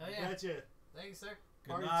 Hell yeah. Gotcha. Thanks, sir.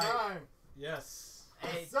 Good Party night. time. Yes.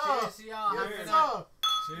 Hey, Yes, sir. cheers to y'all. Have a Yes, good night.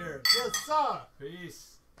 sir. Cheers. Yes, sir.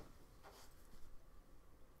 Peace.